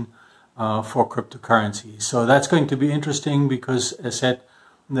foundation for cryptocurrency. So that's going to be interesting because, as I said,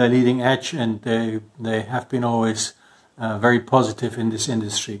 they're leading edge and they have been always very positive in this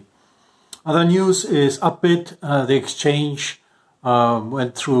industry. Other news is Upbit. The exchange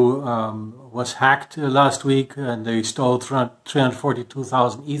was hacked last week and they stole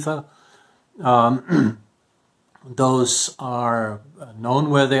 342,000 Ether. Those are known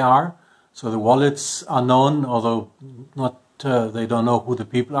where they are. So the wallets are known, although they don't know who the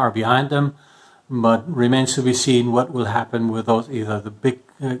people are behind them. But remains to be seen what will happen with those Ether. The big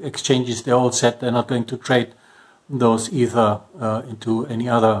exchanges, they all said they're not going to trade those Ether into any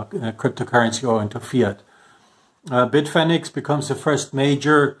other cryptocurrency or into fiat. Bitfinex becomes the first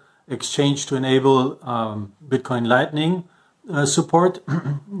major exchange to enable Bitcoin Lightning support,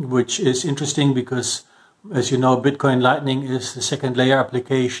 which is interesting because, as you know, Bitcoin Lightning is the second layer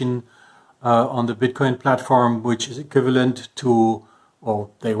application on the Bitcoin platform, which is equivalent to, or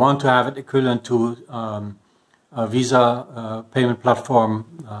they want to have it equivalent to a Visa payment platform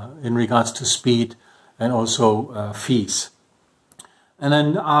in regards to speed and also fees. And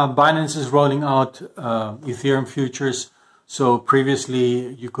then Binance is rolling out Ethereum futures. So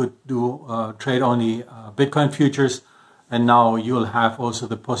previously you could do trade only Bitcoin futures, and now you'll have also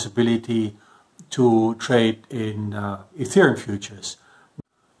the possibility to trade in Ethereum futures.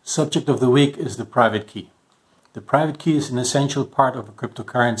 Subject of the week is the private key. The private key is an essential part of a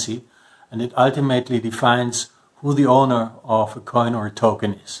cryptocurrency, and it ultimately defines who the owner of a coin or a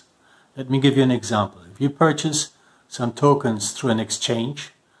token is. Let me give you an example. If you purchase some tokens through an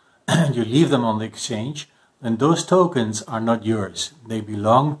exchange and you leave them on the exchange, then those tokens are not yours. They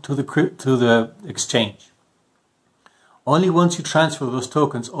belong to the exchange. Only once you transfer those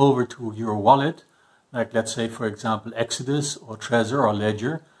tokens over to your wallet, like let's say for example Exodus or Trezor or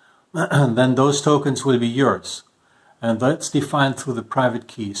Ledger, then those tokens will be yours. And that's defined through the private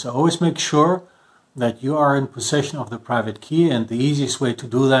key. So always make sure that you are in possession of the private key, and the easiest way to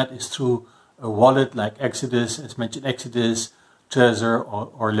do that is through a wallet like Exodus, as mentioned, Exodus,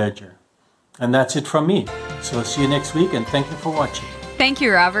 Trezor or Ledger. And that's it from me. So see you next week, and thank you for watching. Thank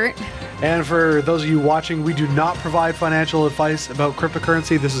you, Robert. And for those of you watching, we do not provide financial advice about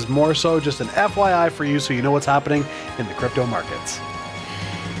cryptocurrency. This is more so just an FYI for you so you know what's happening in the crypto markets.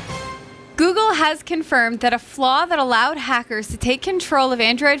 Google has confirmed that a flaw that allowed hackers to take control of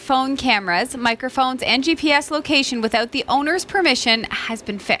Android phone cameras, microphones, and GPS location without the owner's permission has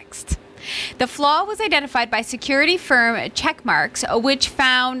been fixed. The flaw was identified by security firm Checkmarx, which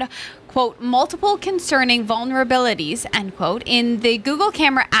found, quote, multiple concerning vulnerabilities, end quote, in the Google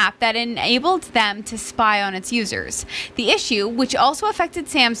Camera app that enabled them to spy on its users. The issue, which also affected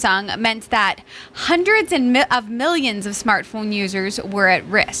Samsung, meant that hundreds of millions of smartphone users were at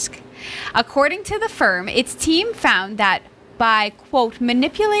risk. According to the firm, its team found that by, quote,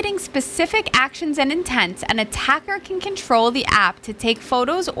 manipulating specific actions and intents, an attacker can control the app to take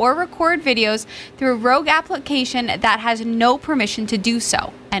photos or record videos through a rogue application that has no permission to do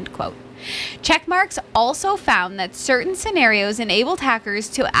so, end quote. Checkmarx also found that certain scenarios enabled hackers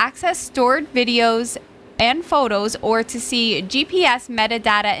to access stored videos and photos or to see GPS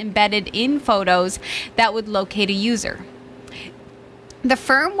metadata embedded in photos that would locate a user. The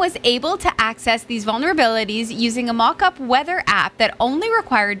firm was able to access these vulnerabilities using a mock-up weather app that only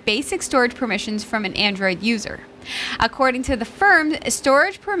required basic storage permissions from an Android user. According to the firm,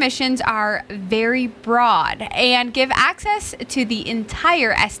 storage permissions are very broad and give access to the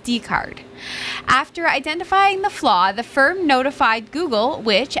entire SD card. After identifying the flaw, the firm notified Google,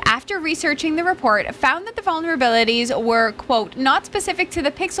 which, after researching the report, found that the vulnerabilities were, quote, not specific to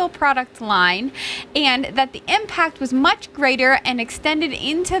the Pixel product line, and that the impact was much greater and extended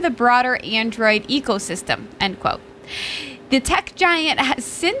into the broader Android ecosystem, end quote. The tech giant has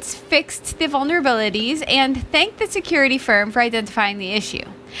since fixed the vulnerabilities and thanked the security firm for identifying the issue.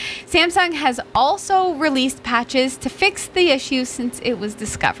 Samsung has also released patches to fix the issue since it was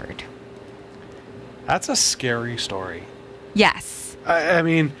discovered. That's a scary story. Yes. I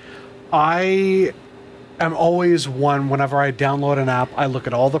mean, I am always one, whenever I download an app, I look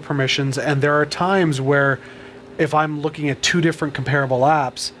at all the permissions, and there are times where if I'm looking at two different comparable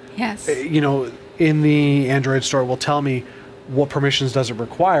apps, yes, you know, in the Android store will tell me what permissions does it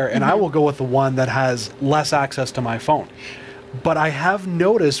require, and I will go with the one that has less access to my phone. But I have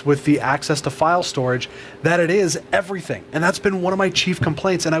noticed with the access to file storage that it is everything. And that's been one of my chief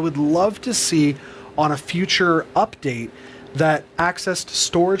complaints. And I would love to see on a future update that access to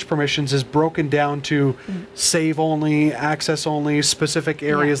storage permissions is broken down to save only, access only, specific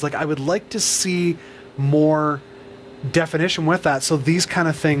areas. Like, I would like to see more definition with that. So these kind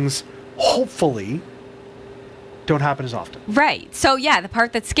of things, hopefully, don't happen as often. Right. So yeah, the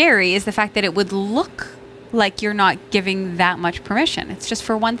part that's scary is the fact that it would look like you're not giving that much permission. It's just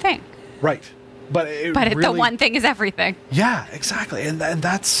for one thing. Right. But really, the one thing is everything. Yeah, exactly. And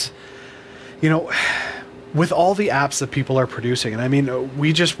that's, you know, with all the apps that people are producing, and I mean,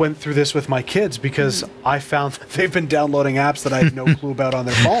 we just went through this with my kids because I found that they've been downloading apps that I had no clue about on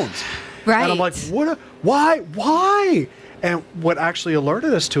their phones. Right. And I'm like, why? And what actually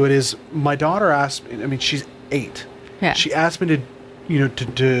alerted us to it is my daughter asked, I mean, she's 8. Yeah. She asked me to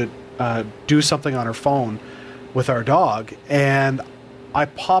do something on her phone with our dog, and I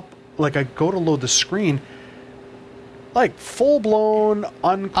go to load the screen, like full-blown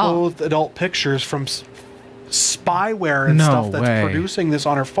unclothed adult pictures from spyware and stuff that's producing this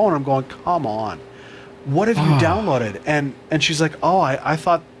on her phone. I'm going, come on, what have you downloaded? And she's like, I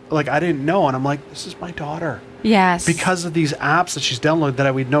thought, like, I didn't know. And I'm like, this is my daughter. Yes. Because of these apps that she's downloaded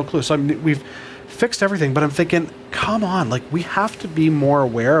that we had no clue. So we've fixed everything, but I'm thinking, come on, like, we have to be more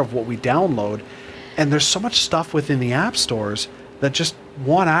aware of what we download. And there's so much stuff within the app stores that just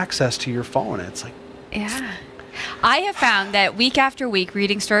want access to your phone. It's like, yeah. I have found that week after week,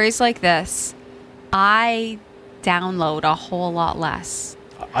 reading stories like this, I download a whole lot less.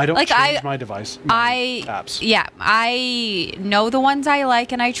 I don't change my device, apps. Yeah, I know the ones I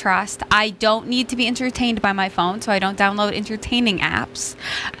like and I trust. I don't need to be entertained by my phone, so I don't download entertaining apps.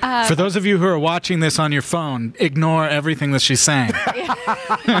 For those of you who are watching this on your phone, ignore everything that she's saying.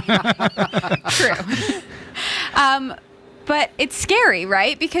 True. But it's scary,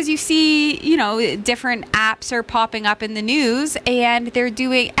 right? Because you see, different apps are popping up in the news, and they're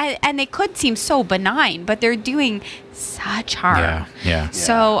doing, and they could seem so benign, but they're doing such harm. Yeah.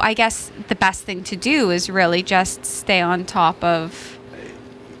 So I guess the best thing to do is really just stay on top of.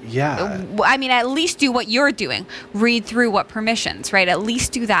 Yeah. I mean, at least do what you're doing. Read through what permissions, right? At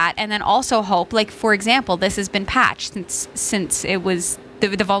least do that, and then also hope. Like, for example, this has been patched since it was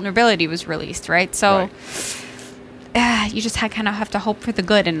the vulnerability was released, right? So. Right. You just kind of have to hope for the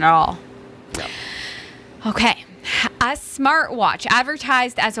good in it all. Yeah. Okay. A smartwatch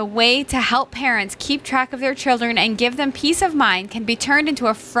advertised as a way to help parents keep track of their children and give them peace of mind can be turned into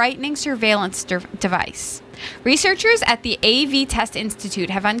a frightening surveillance device. Researchers at the AV Test Institute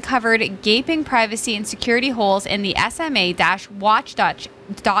have uncovered gaping privacy and security holes in the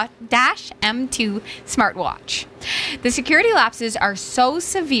SMA-Watch.M2 smartwatch. The security lapses are so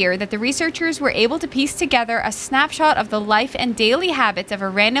severe that the researchers were able to piece together a snapshot of the life and daily habits of a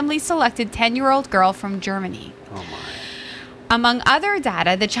randomly selected 10-year-old girl from Germany. Oh my. Among other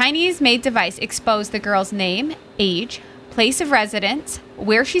data, the Chinese-made device exposed the girl's name, age, place of residence,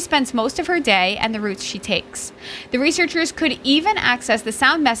 where she spends most of her day, and the routes she takes. The researchers could even access the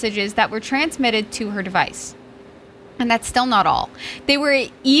sound messages that were transmitted to her device. And that's still not all. They were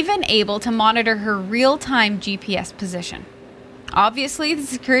even able to monitor her real-time GPS position. Obviously, the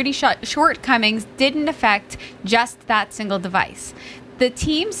security shortcomings didn't affect just that single device. The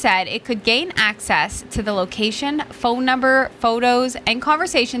team said it could gain access to the location, phone number, photos, and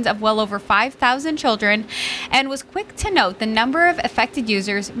conversations of well over 5,000 children, and was quick to note the number of affected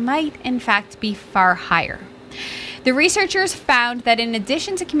users might in fact be far higher. The researchers found that in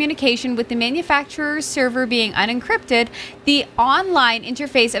addition to communication with the manufacturer's server being unencrypted, the online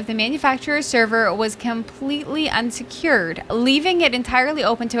interface of the manufacturer's server was completely unsecured, leaving it entirely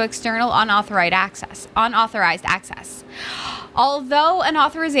open to external unauthorized access. Although an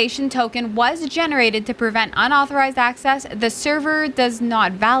authorization token was generated to prevent unauthorized access, the server does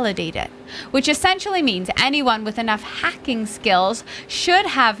not validate it, which essentially means anyone with enough hacking skills should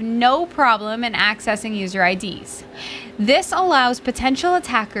have no problem in accessing user IDs. This allows potential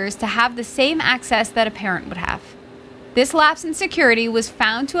attackers to have the same access that a parent would have. This lapse in security was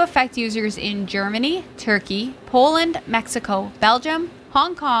found to affect users in Germany, Turkey, Poland, Mexico, Belgium,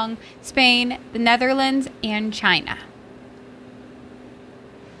 Hong Kong, Spain, the Netherlands, and China.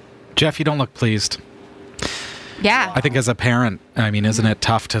 Jeff, you don't look pleased. Yeah. I think as a parent, I mean, isn't it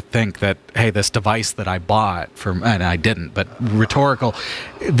tough to think that, hey, this device that I bought and I didn't, but rhetorical,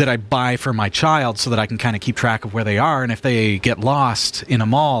 that I buy for my child so that I can kind of keep track of where they are. And if they get lost in a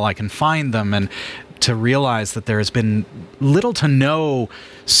mall, I can find them. And to realize that there has been little to no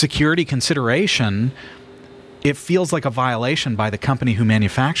security consideration, it feels like a violation by the company who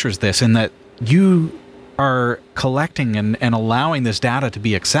manufactures this, in that you are collecting and allowing this data to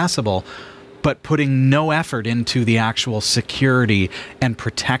be accessible, but putting no effort into the actual security and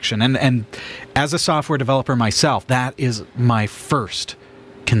protection. And as a software developer myself, that is my first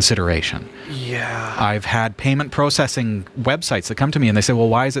consideration. Yeah. I've had payment processing websites that come to me and they say, well,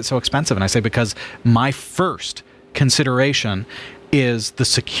 why is it so expensive? And I say, because my first consideration is the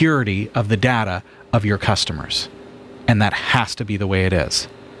security of the data of your customers. And that has to be the way it is.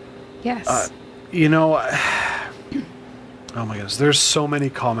 Yes. You know, oh my goodness, there's so many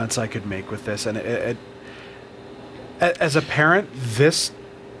comments I could make with this, and it as a parent, this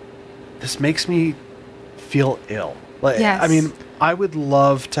makes me feel ill. Like, yes. I mean, I would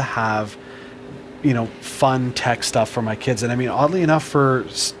love to have, you know, fun tech stuff for my kids, and I mean, oddly enough, for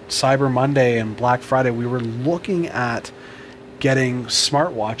Cyber Monday and Black Friday, we were looking at getting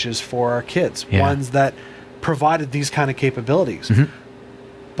smartwatches for our kids, ones that provided these kind of capabilities. Mm-hmm.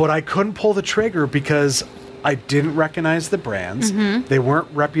 But I couldn't pull the trigger because I didn't recognize the brands. Mm-hmm. They weren't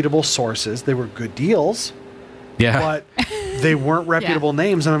reputable sources. They were good deals, but they weren't reputable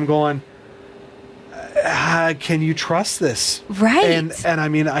names. And I'm going, can you trust this? Right. And I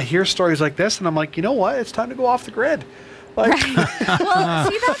mean, I hear stories like this, and I'm like, you know what? It's time to go off the grid. Like, right. Well,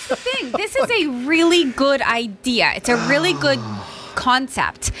 see, that's the thing. This is a really good idea. It's a really good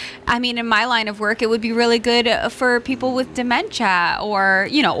concept. I mean, in my line of work, it would be really good for people with dementia or,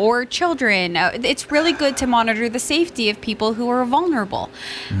 you know, or children. It's really good to monitor the safety of people who are vulnerable.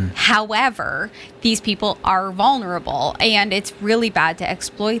 However, these people are vulnerable, and it's really bad to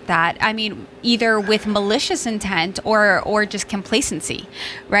exploit that. I mean, either with malicious intent or just complacency,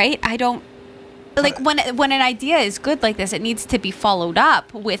 right? I don't like when an idea is good like this, it needs to be followed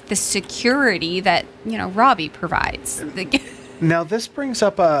up with the security that, you know, Robbie provides. Now, this brings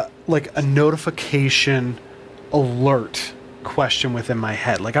up a notification alert question within my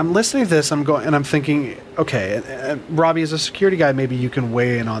head. Like, I'm listening to this, I'm going, and I'm thinking, okay, and Robbie, as a security guy, maybe you can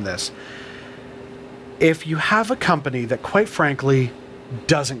weigh in on this. If you have a company that, quite frankly,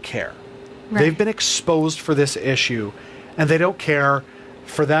 doesn't care, they've been exposed for this issue, and they don't care.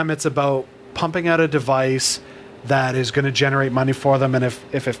 For them, it's about pumping out a device that is going to generate money for them, and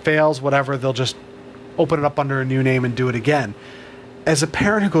if it fails, whatever, they'll just open it up under a new name and do it again. As a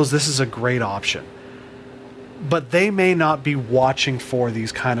parent who goes, this is a great option, but they may not be watching for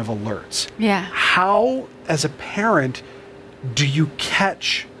these kind of alerts. Yeah. How, as a parent, do you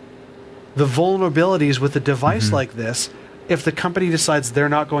catch the vulnerabilities with a device like this if the company decides they're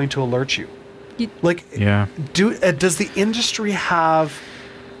not going to alert you? Does the industry have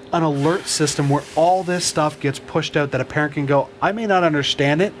an alert system where all this stuff gets pushed out that a parent can go, I may not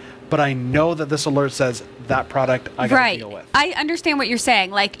understand it, but I know that this alert says that product I got to deal with. I understand what you're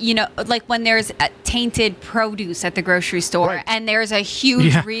saying. Like, you know, like when there's a tainted produce at the grocery store and there's a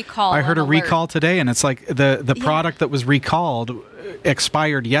huge recall. I heard a recall today, and it's like the product that was recalled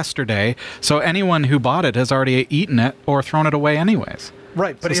expired yesterday, so anyone who bought it has already eaten it or thrown it away anyways.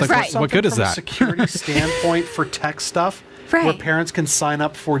 Right, but so it's what good is that? From a security standpoint for tech stuff, where parents can sign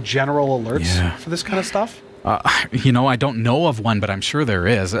up for general alerts for this kind of stuff? You know, I don't know of one, but I'm sure there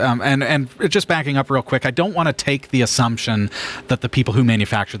is. And just backing up real quick, I don't want to take the assumption that the people who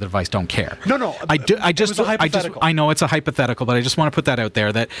manufacture the device don't care. No. I know it's a hypothetical, but I just want to put that out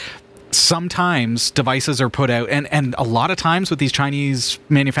there that sometimes devices are put out, and a lot of times with these Chinese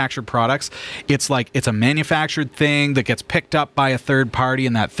manufactured products, it's like it's a manufactured thing that gets picked up by a third party,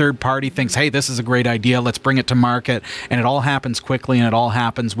 and that third party thinks, hey, this is a great idea, let's bring it to market, and it all happens quickly, and it all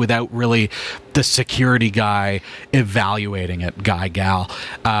happens without really the security guy evaluating it,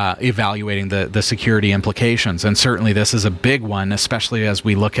 evaluating the security implications. And certainly this is a big one, especially as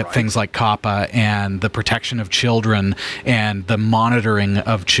we look at things like COPPA and the protection of children and the monitoring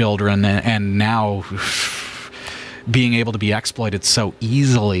of children, and now being able to be exploited so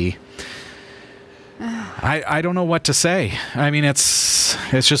easily. I don't know what to say. I mean, it's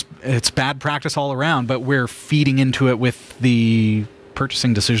bad practice all around, but we're feeding into it with the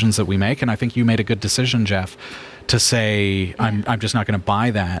purchasing decisions that we make, and I think you made a good decision, Jeff, to say I'm just not going to buy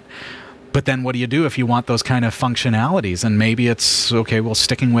that. But then what do you do if you want those kind of functionalities? And maybe it's, okay, well,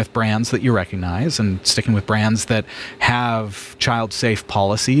 sticking with brands that you recognize and sticking with brands that have child-safe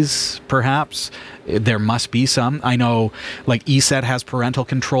policies, perhaps. There must be some. I know, like ESET has parental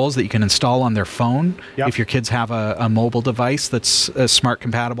controls that you can install on their phone. Yep. If your kids have a mobile device that's smart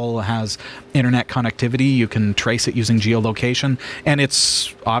compatible, has internet connectivity, you can trace it using geolocation. And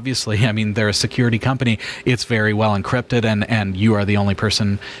it's obviously, I mean, they're a security company. It's very well encrypted, and you are the only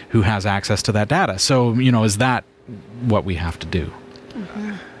person who has access to that data. So, you know, is that what we have to do?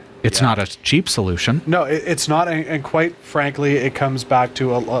 Mm-hmm. It's not a cheap solution. No, it's not. And quite frankly, it comes back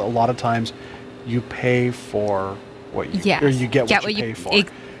to a lot of times you pay for what you Yes. or you get what you pay for.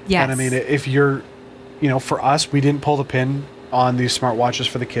 Yes. And I mean, if you're, for us, we didn't pull the pin on these smartwatches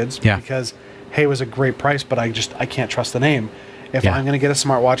for the kids because, hey, it was a great price, but I can't trust the name. If I'm going to get a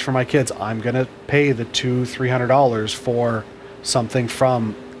smartwatch for my kids, I'm going to pay the $200-$300 for something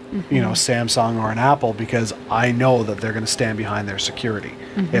from, Samsung or an Apple, because I know that they're going to stand behind their security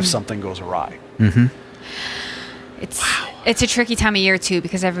if something goes awry. It's a tricky time of year too,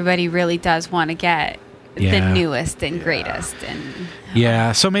 because everybody really does want to get the newest and greatest.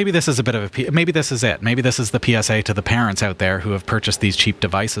 And so maybe this is a bit of maybe this is it. Maybe this is the PSA to the parents out there who have purchased these cheap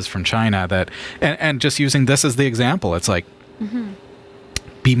devices from China and just using this as the example. It's like,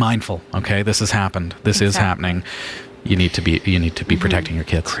 be mindful. Okay, this has happened. This is happening. You need to be protecting your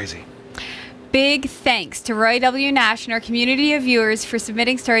kids. Crazy. Big thanks to Roy W. Nash and our community of viewers for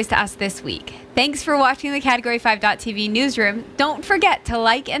submitting stories to us this week. Thanks for watching the Category 5.tv newsroom. Don't forget to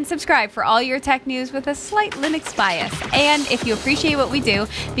like and subscribe for all your tech news with a slight Linux bias. And if you appreciate what we do,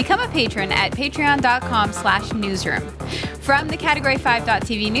 become a patron at patreon.com/newsroom. From the Category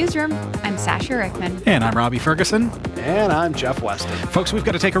 5.tv newsroom, I'm Sasha Rickman. And I'm Robbie Ferguson. And I'm Jeff Weston. Folks, we've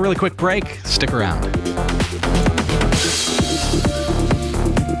got to take a really quick break. Stick around.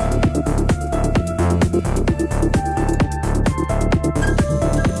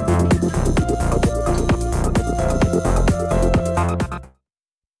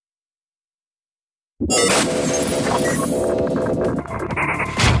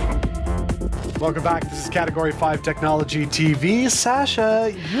 Welcome back. This is Category 5 Technology TV.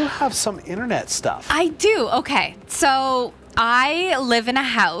 Sasha, you have some internet stuff. I do. Okay. So I live in a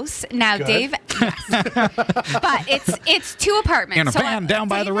house. Now, Good. Dave, but it's 2 apartments. And a van down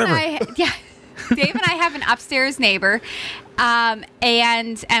by the river. Dave and I have an upstairs neighbor, and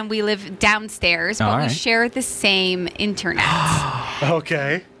we live downstairs, but we share the same internet.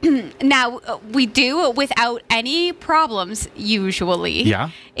 Okay. Now, we do without any problems, usually.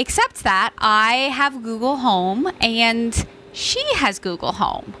 Yeah. Except that I have Google Home, and she has Google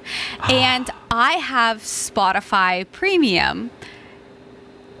Home. And I have Spotify Premium,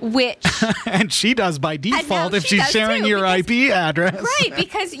 which... And she does by default if she she's does sharing too, your IP address. Right,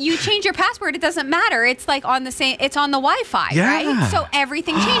 because you change your password, it doesn't matter. It's like on the same, it's on the Wi-Fi, right? So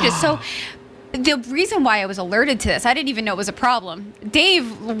everything changes. So the reason why I was alerted to this, I didn't even know it was a problem.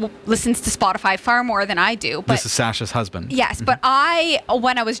 Dave listens to Spotify far more than I do. But this is Sasha's husband. Yes, but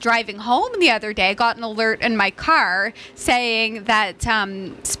when I was driving home the other day, I got an alert in my car saying that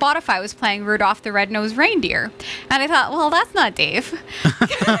Spotify was playing Rudolph the Red-Nosed Reindeer. And I thought, well, that's not Dave.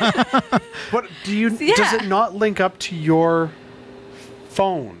 But does it not link up to your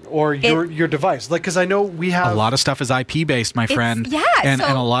phone or your device? Like, because I know we have... A lot of stuff is IP based, my friend. And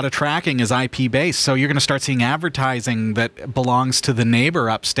a lot of tracking is IP based. So you're going to start seeing advertising that belongs to the neighbor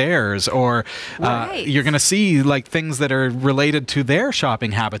upstairs, or you're going to see like things that are related to their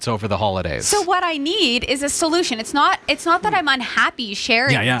shopping habits over the holidays. So what I need is a solution. It's not that I'm unhappy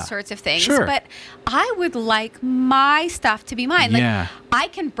sharing these sorts of things, but I would like my stuff to be mine. Like, I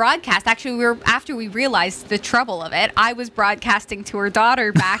can broadcast. Actually, after we realized the trouble of it, I was broadcasting to her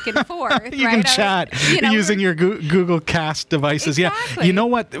daughter back and forth. You can chat using your Google Cast devices. Exactly. You know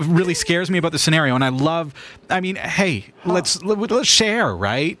what really scares me about the scenario, and hey, let's share,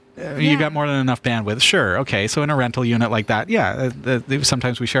 right? You got more than enough bandwidth. Sure. Okay. So in a rental unit like that,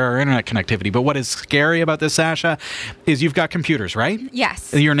 sometimes we share our internet connectivity. But what is scary about this, Sasha, is you've got computers, right?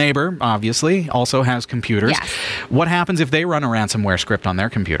 Yes. Your neighbor, obviously, also has computers. Yes. What happens if they run a ransomware script on their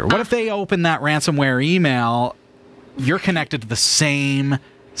computer? What if they open that ransomware email? You're connected to the same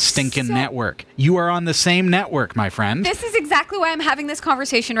stinking network. You are on the same network, my friend. This is exactly why I'm having this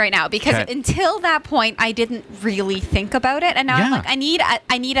conversation right now, because until that point, I didn't really think about it, and now I'm like, I need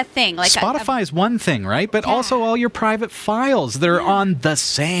a thing. Like Spotify is one thing, right? But also all your private files, they're on the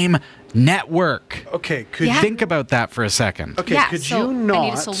same network. Okay, think about that for a second. Okay, could you not I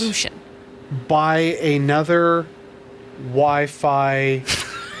need a solution. Buy another Wi-Fi?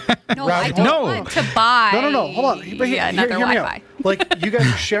 No, I don't want to buy. No. Hold on. But another Wi-Fi. Like, you guys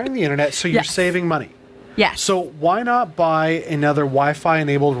are sharing the internet, so you're saving money. Yes. So why not buy another Wi-Fi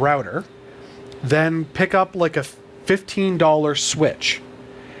enabled router, then pick up like a $15 switch,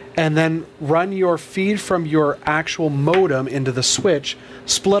 and then run your feed from your actual modem into the switch,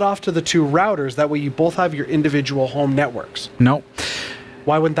 split off to the 2 routers. That way you both have your individual home networks. No.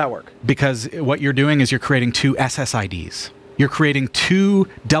 Why wouldn't that work? Because what you're doing is you're creating 2 SSIDs. you're creating two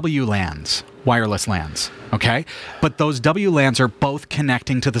WLANs, wireless LANs, okay? But those WLANs are both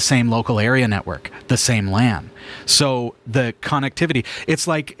connecting to the same local area network, the same LAN. So the connectivity, it's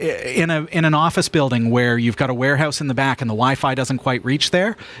like in an office building where you've got a warehouse in the back and the Wi-Fi doesn't quite reach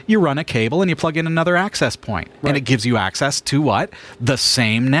there, you run a cable and you plug in another access point, and it gives you access to what? The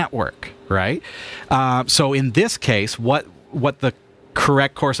same network, right? So in this case, what the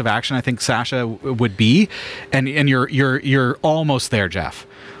correct course of action, I think, Sasha, would be, and you're almost there, Jeff.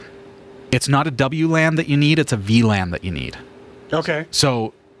 It's not a WLAN that you need, it's a VLAN that you need. Okay.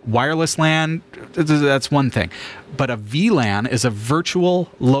 So wireless LAN, that's one thing. But a VLAN is a virtual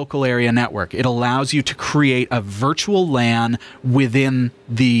local area network. It allows you to create a virtual LAN within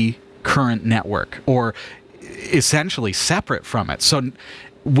the current network, or essentially separate from it. So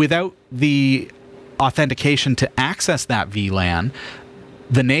without the authentication to access that VLAN,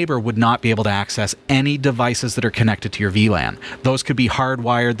 the neighbor would not be able to access any devices that are connected to your VLAN. Those could be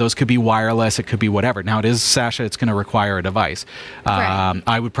hardwired, those could be wireless, it could be whatever. Now it is, Sasha, it's going to require a device. Right.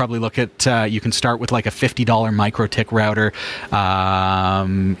 I would probably look at, you can start with like a $50 MikroTik router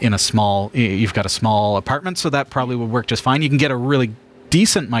in a small, you've got a small apartment, so that probably would work just fine. You can get a really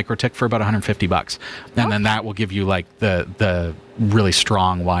decent MikroTik for about $150, and then that will give you like the really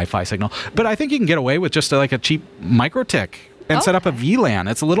strong Wi-Fi signal. But I think you can get away with just like a cheap MikroTik and set up a VLAN.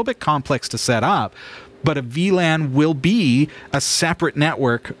 It's a little bit complex to set up, but a VLAN will be a separate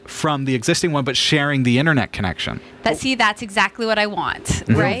network from the existing one, but sharing the internet connection. That's exactly what I want,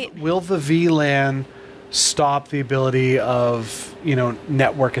 right? Will the VLAN stop the ability of,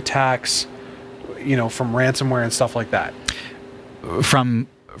 network attacks, from ransomware and stuff like that?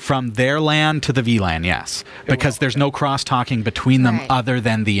 From their LAN to the VLAN, yes, because there's no cross-talking between them other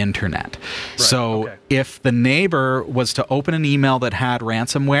than the internet. So if the neighbor was to open an email that had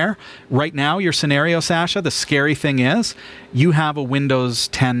ransomware, right now, your scenario, Sasha, the scary thing is you have a Windows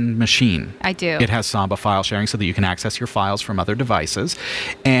 10 machine. I do. It has Samba file sharing so that you can access your files from other devices,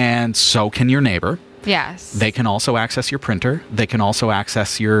 and so can your neighbor. Yes. They can also access your printer. They can also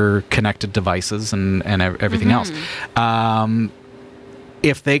access your connected devices and everything else.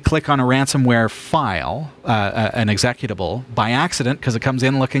 If they click on a ransomware file, an executable, by accident, because it comes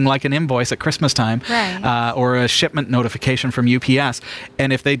in looking like an invoice at Christmas time, or a shipment notification from UPS,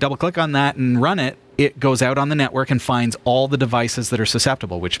 and if they double-click on that and run it, it goes out on the network and finds all the devices that are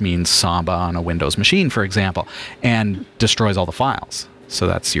susceptible, which means Samba on a Windows machine, for example, and destroys all the files. So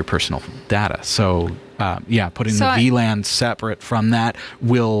that's your personal data. So, putting the VLAN separate from that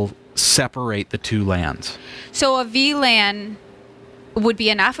will separate the two LANs. So a VLAN would be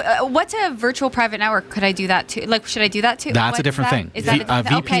enough. What's a virtual private network? Could I do that too? Like, should I do that too? That's a different thing. Is that a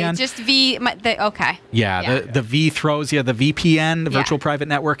VPN? Okay, just okay. Yeah, the V throws you. The VPN, the virtual private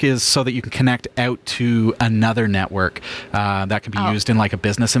network, is so that you can connect out to another network that can be used in like a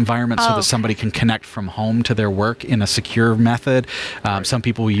business environment, so that somebody can connect from home to their work in a secure method. Some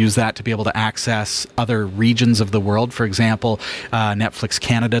people will use that to be able to access other regions of the world. For example, Netflix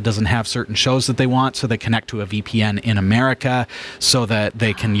Canada doesn't have certain shows that they want, so they connect to a VPN in America, so that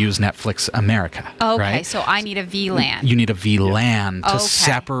they can use Netflix America. Okay, right? so I need a VLAN. You need a VLAN to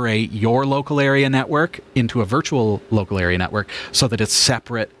separate your local area network into a virtual local area network, so that it's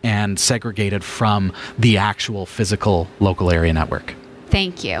separate and segregated from the actual physical local area network.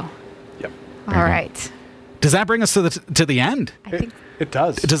 Thank you. Yep. All right. Does that bring us to the end? I think it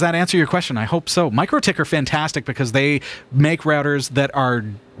does. Does that answer your question? I hope so. MikroTik are fantastic because they make routers that are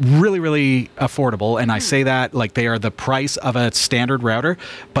really, really affordable, and I say that like they are the price of a standard router,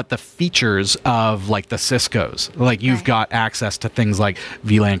 but the features of like the Cisco's, like you've got access to things like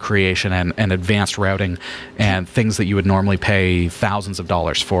VLAN creation and advanced routing and things that you would normally pay thousands of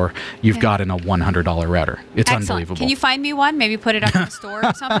dollars for. You've got in a $100 router. It's unbelievable. Can you find me one? Maybe put it up in the store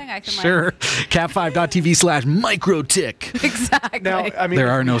or something? I can sure. cat5.tv/MikroTik. Exactly. Now, I mean,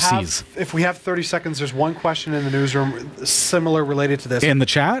 there are no C's. If we have 30 seconds, there's one question in the newsroom similar related to this. In the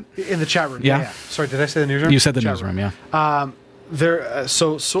chat? In the chat room. Yeah. Sorry, did I say the newsroom? You said the chat newsroom, room. yeah.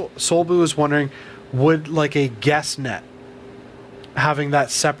 So Solbu is wondering, would like a guest net, having that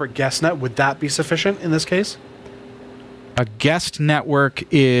separate guest net, would that be sufficient in this case? A guest network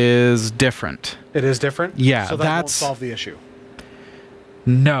is different. It is different? Yeah. So that won't solve the issue?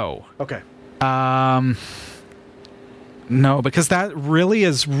 No. Okay. No, because that really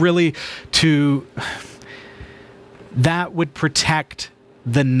is to... That would protect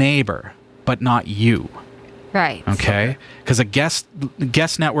the neighbor, but not you. Right. Okay? Because a guest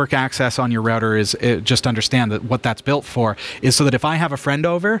network access on your router is, just understand that what that's built for is so that if I have a friend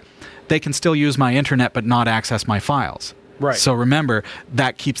over, they can still use my internet but not access my files. Right. So remember,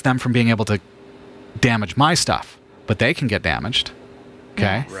 that keeps them from being able to damage my stuff. but they can get damaged.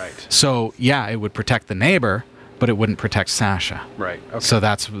 Okay. Yes. Right. So yeah, it would protect the neighbor, but it wouldn't protect Sasha. Right. Okay. So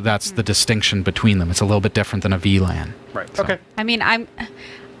that's the distinction between them. It's a little bit different than a VLAN. Right. So. Okay. I mean, I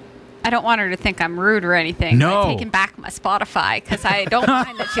don't want her to think I'm rude or anything. No. I'm taking back my Spotify because I don't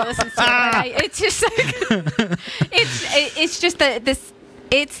mind that she listens to it. But it's just like, it's just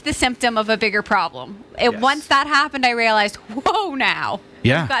it's the symptom of a bigger problem. Once that happened, I realized, whoa, now.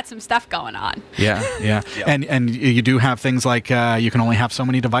 Yeah. We've got some stuff going on. Yeah, yeah. And you do have things like you can only have so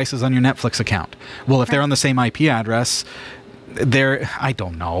many devices on your Netflix account. Well, if they're on the same IP address, I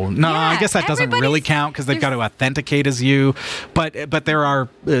don't know. No, Yeah, I guess that doesn't really count because they've got to authenticate as you. But there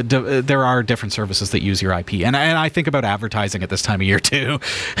are different services that use your IP, and I think about advertising at this time of year too.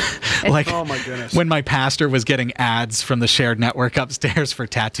 Like, oh my goodness, when my pastor was getting ads from the shared network upstairs for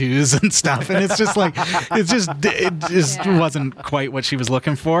tattoos and stuff, and it's just like it just wasn't quite what she was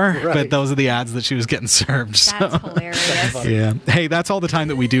looking for. Right. But those are the ads that she was getting served. That's hilarious. Yeah. Hey, that's all the time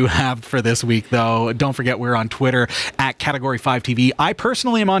that we do have for this week, though. Don't forget, we're on Twitter at Category 5 TV. I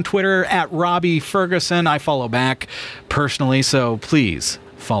personally am on Twitter at Robbie Ferguson. I follow back personally, so please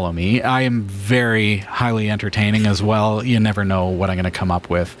follow me. I am very highly entertaining as well. You never know what I'm going to come up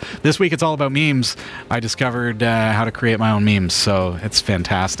with. This week, it's all about memes. I discovered how to create my own memes, so it's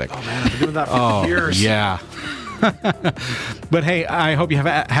fantastic. Oh, man, I've been doing that for years. Yeah. But hey, I hope you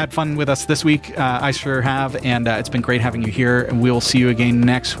have had fun with us this week. I sure have, and it's been great having you here. And we'll see you again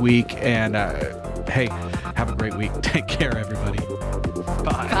next week. And hey, have a great week. Take care, everybody.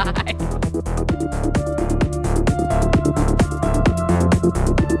 Bye. Bye.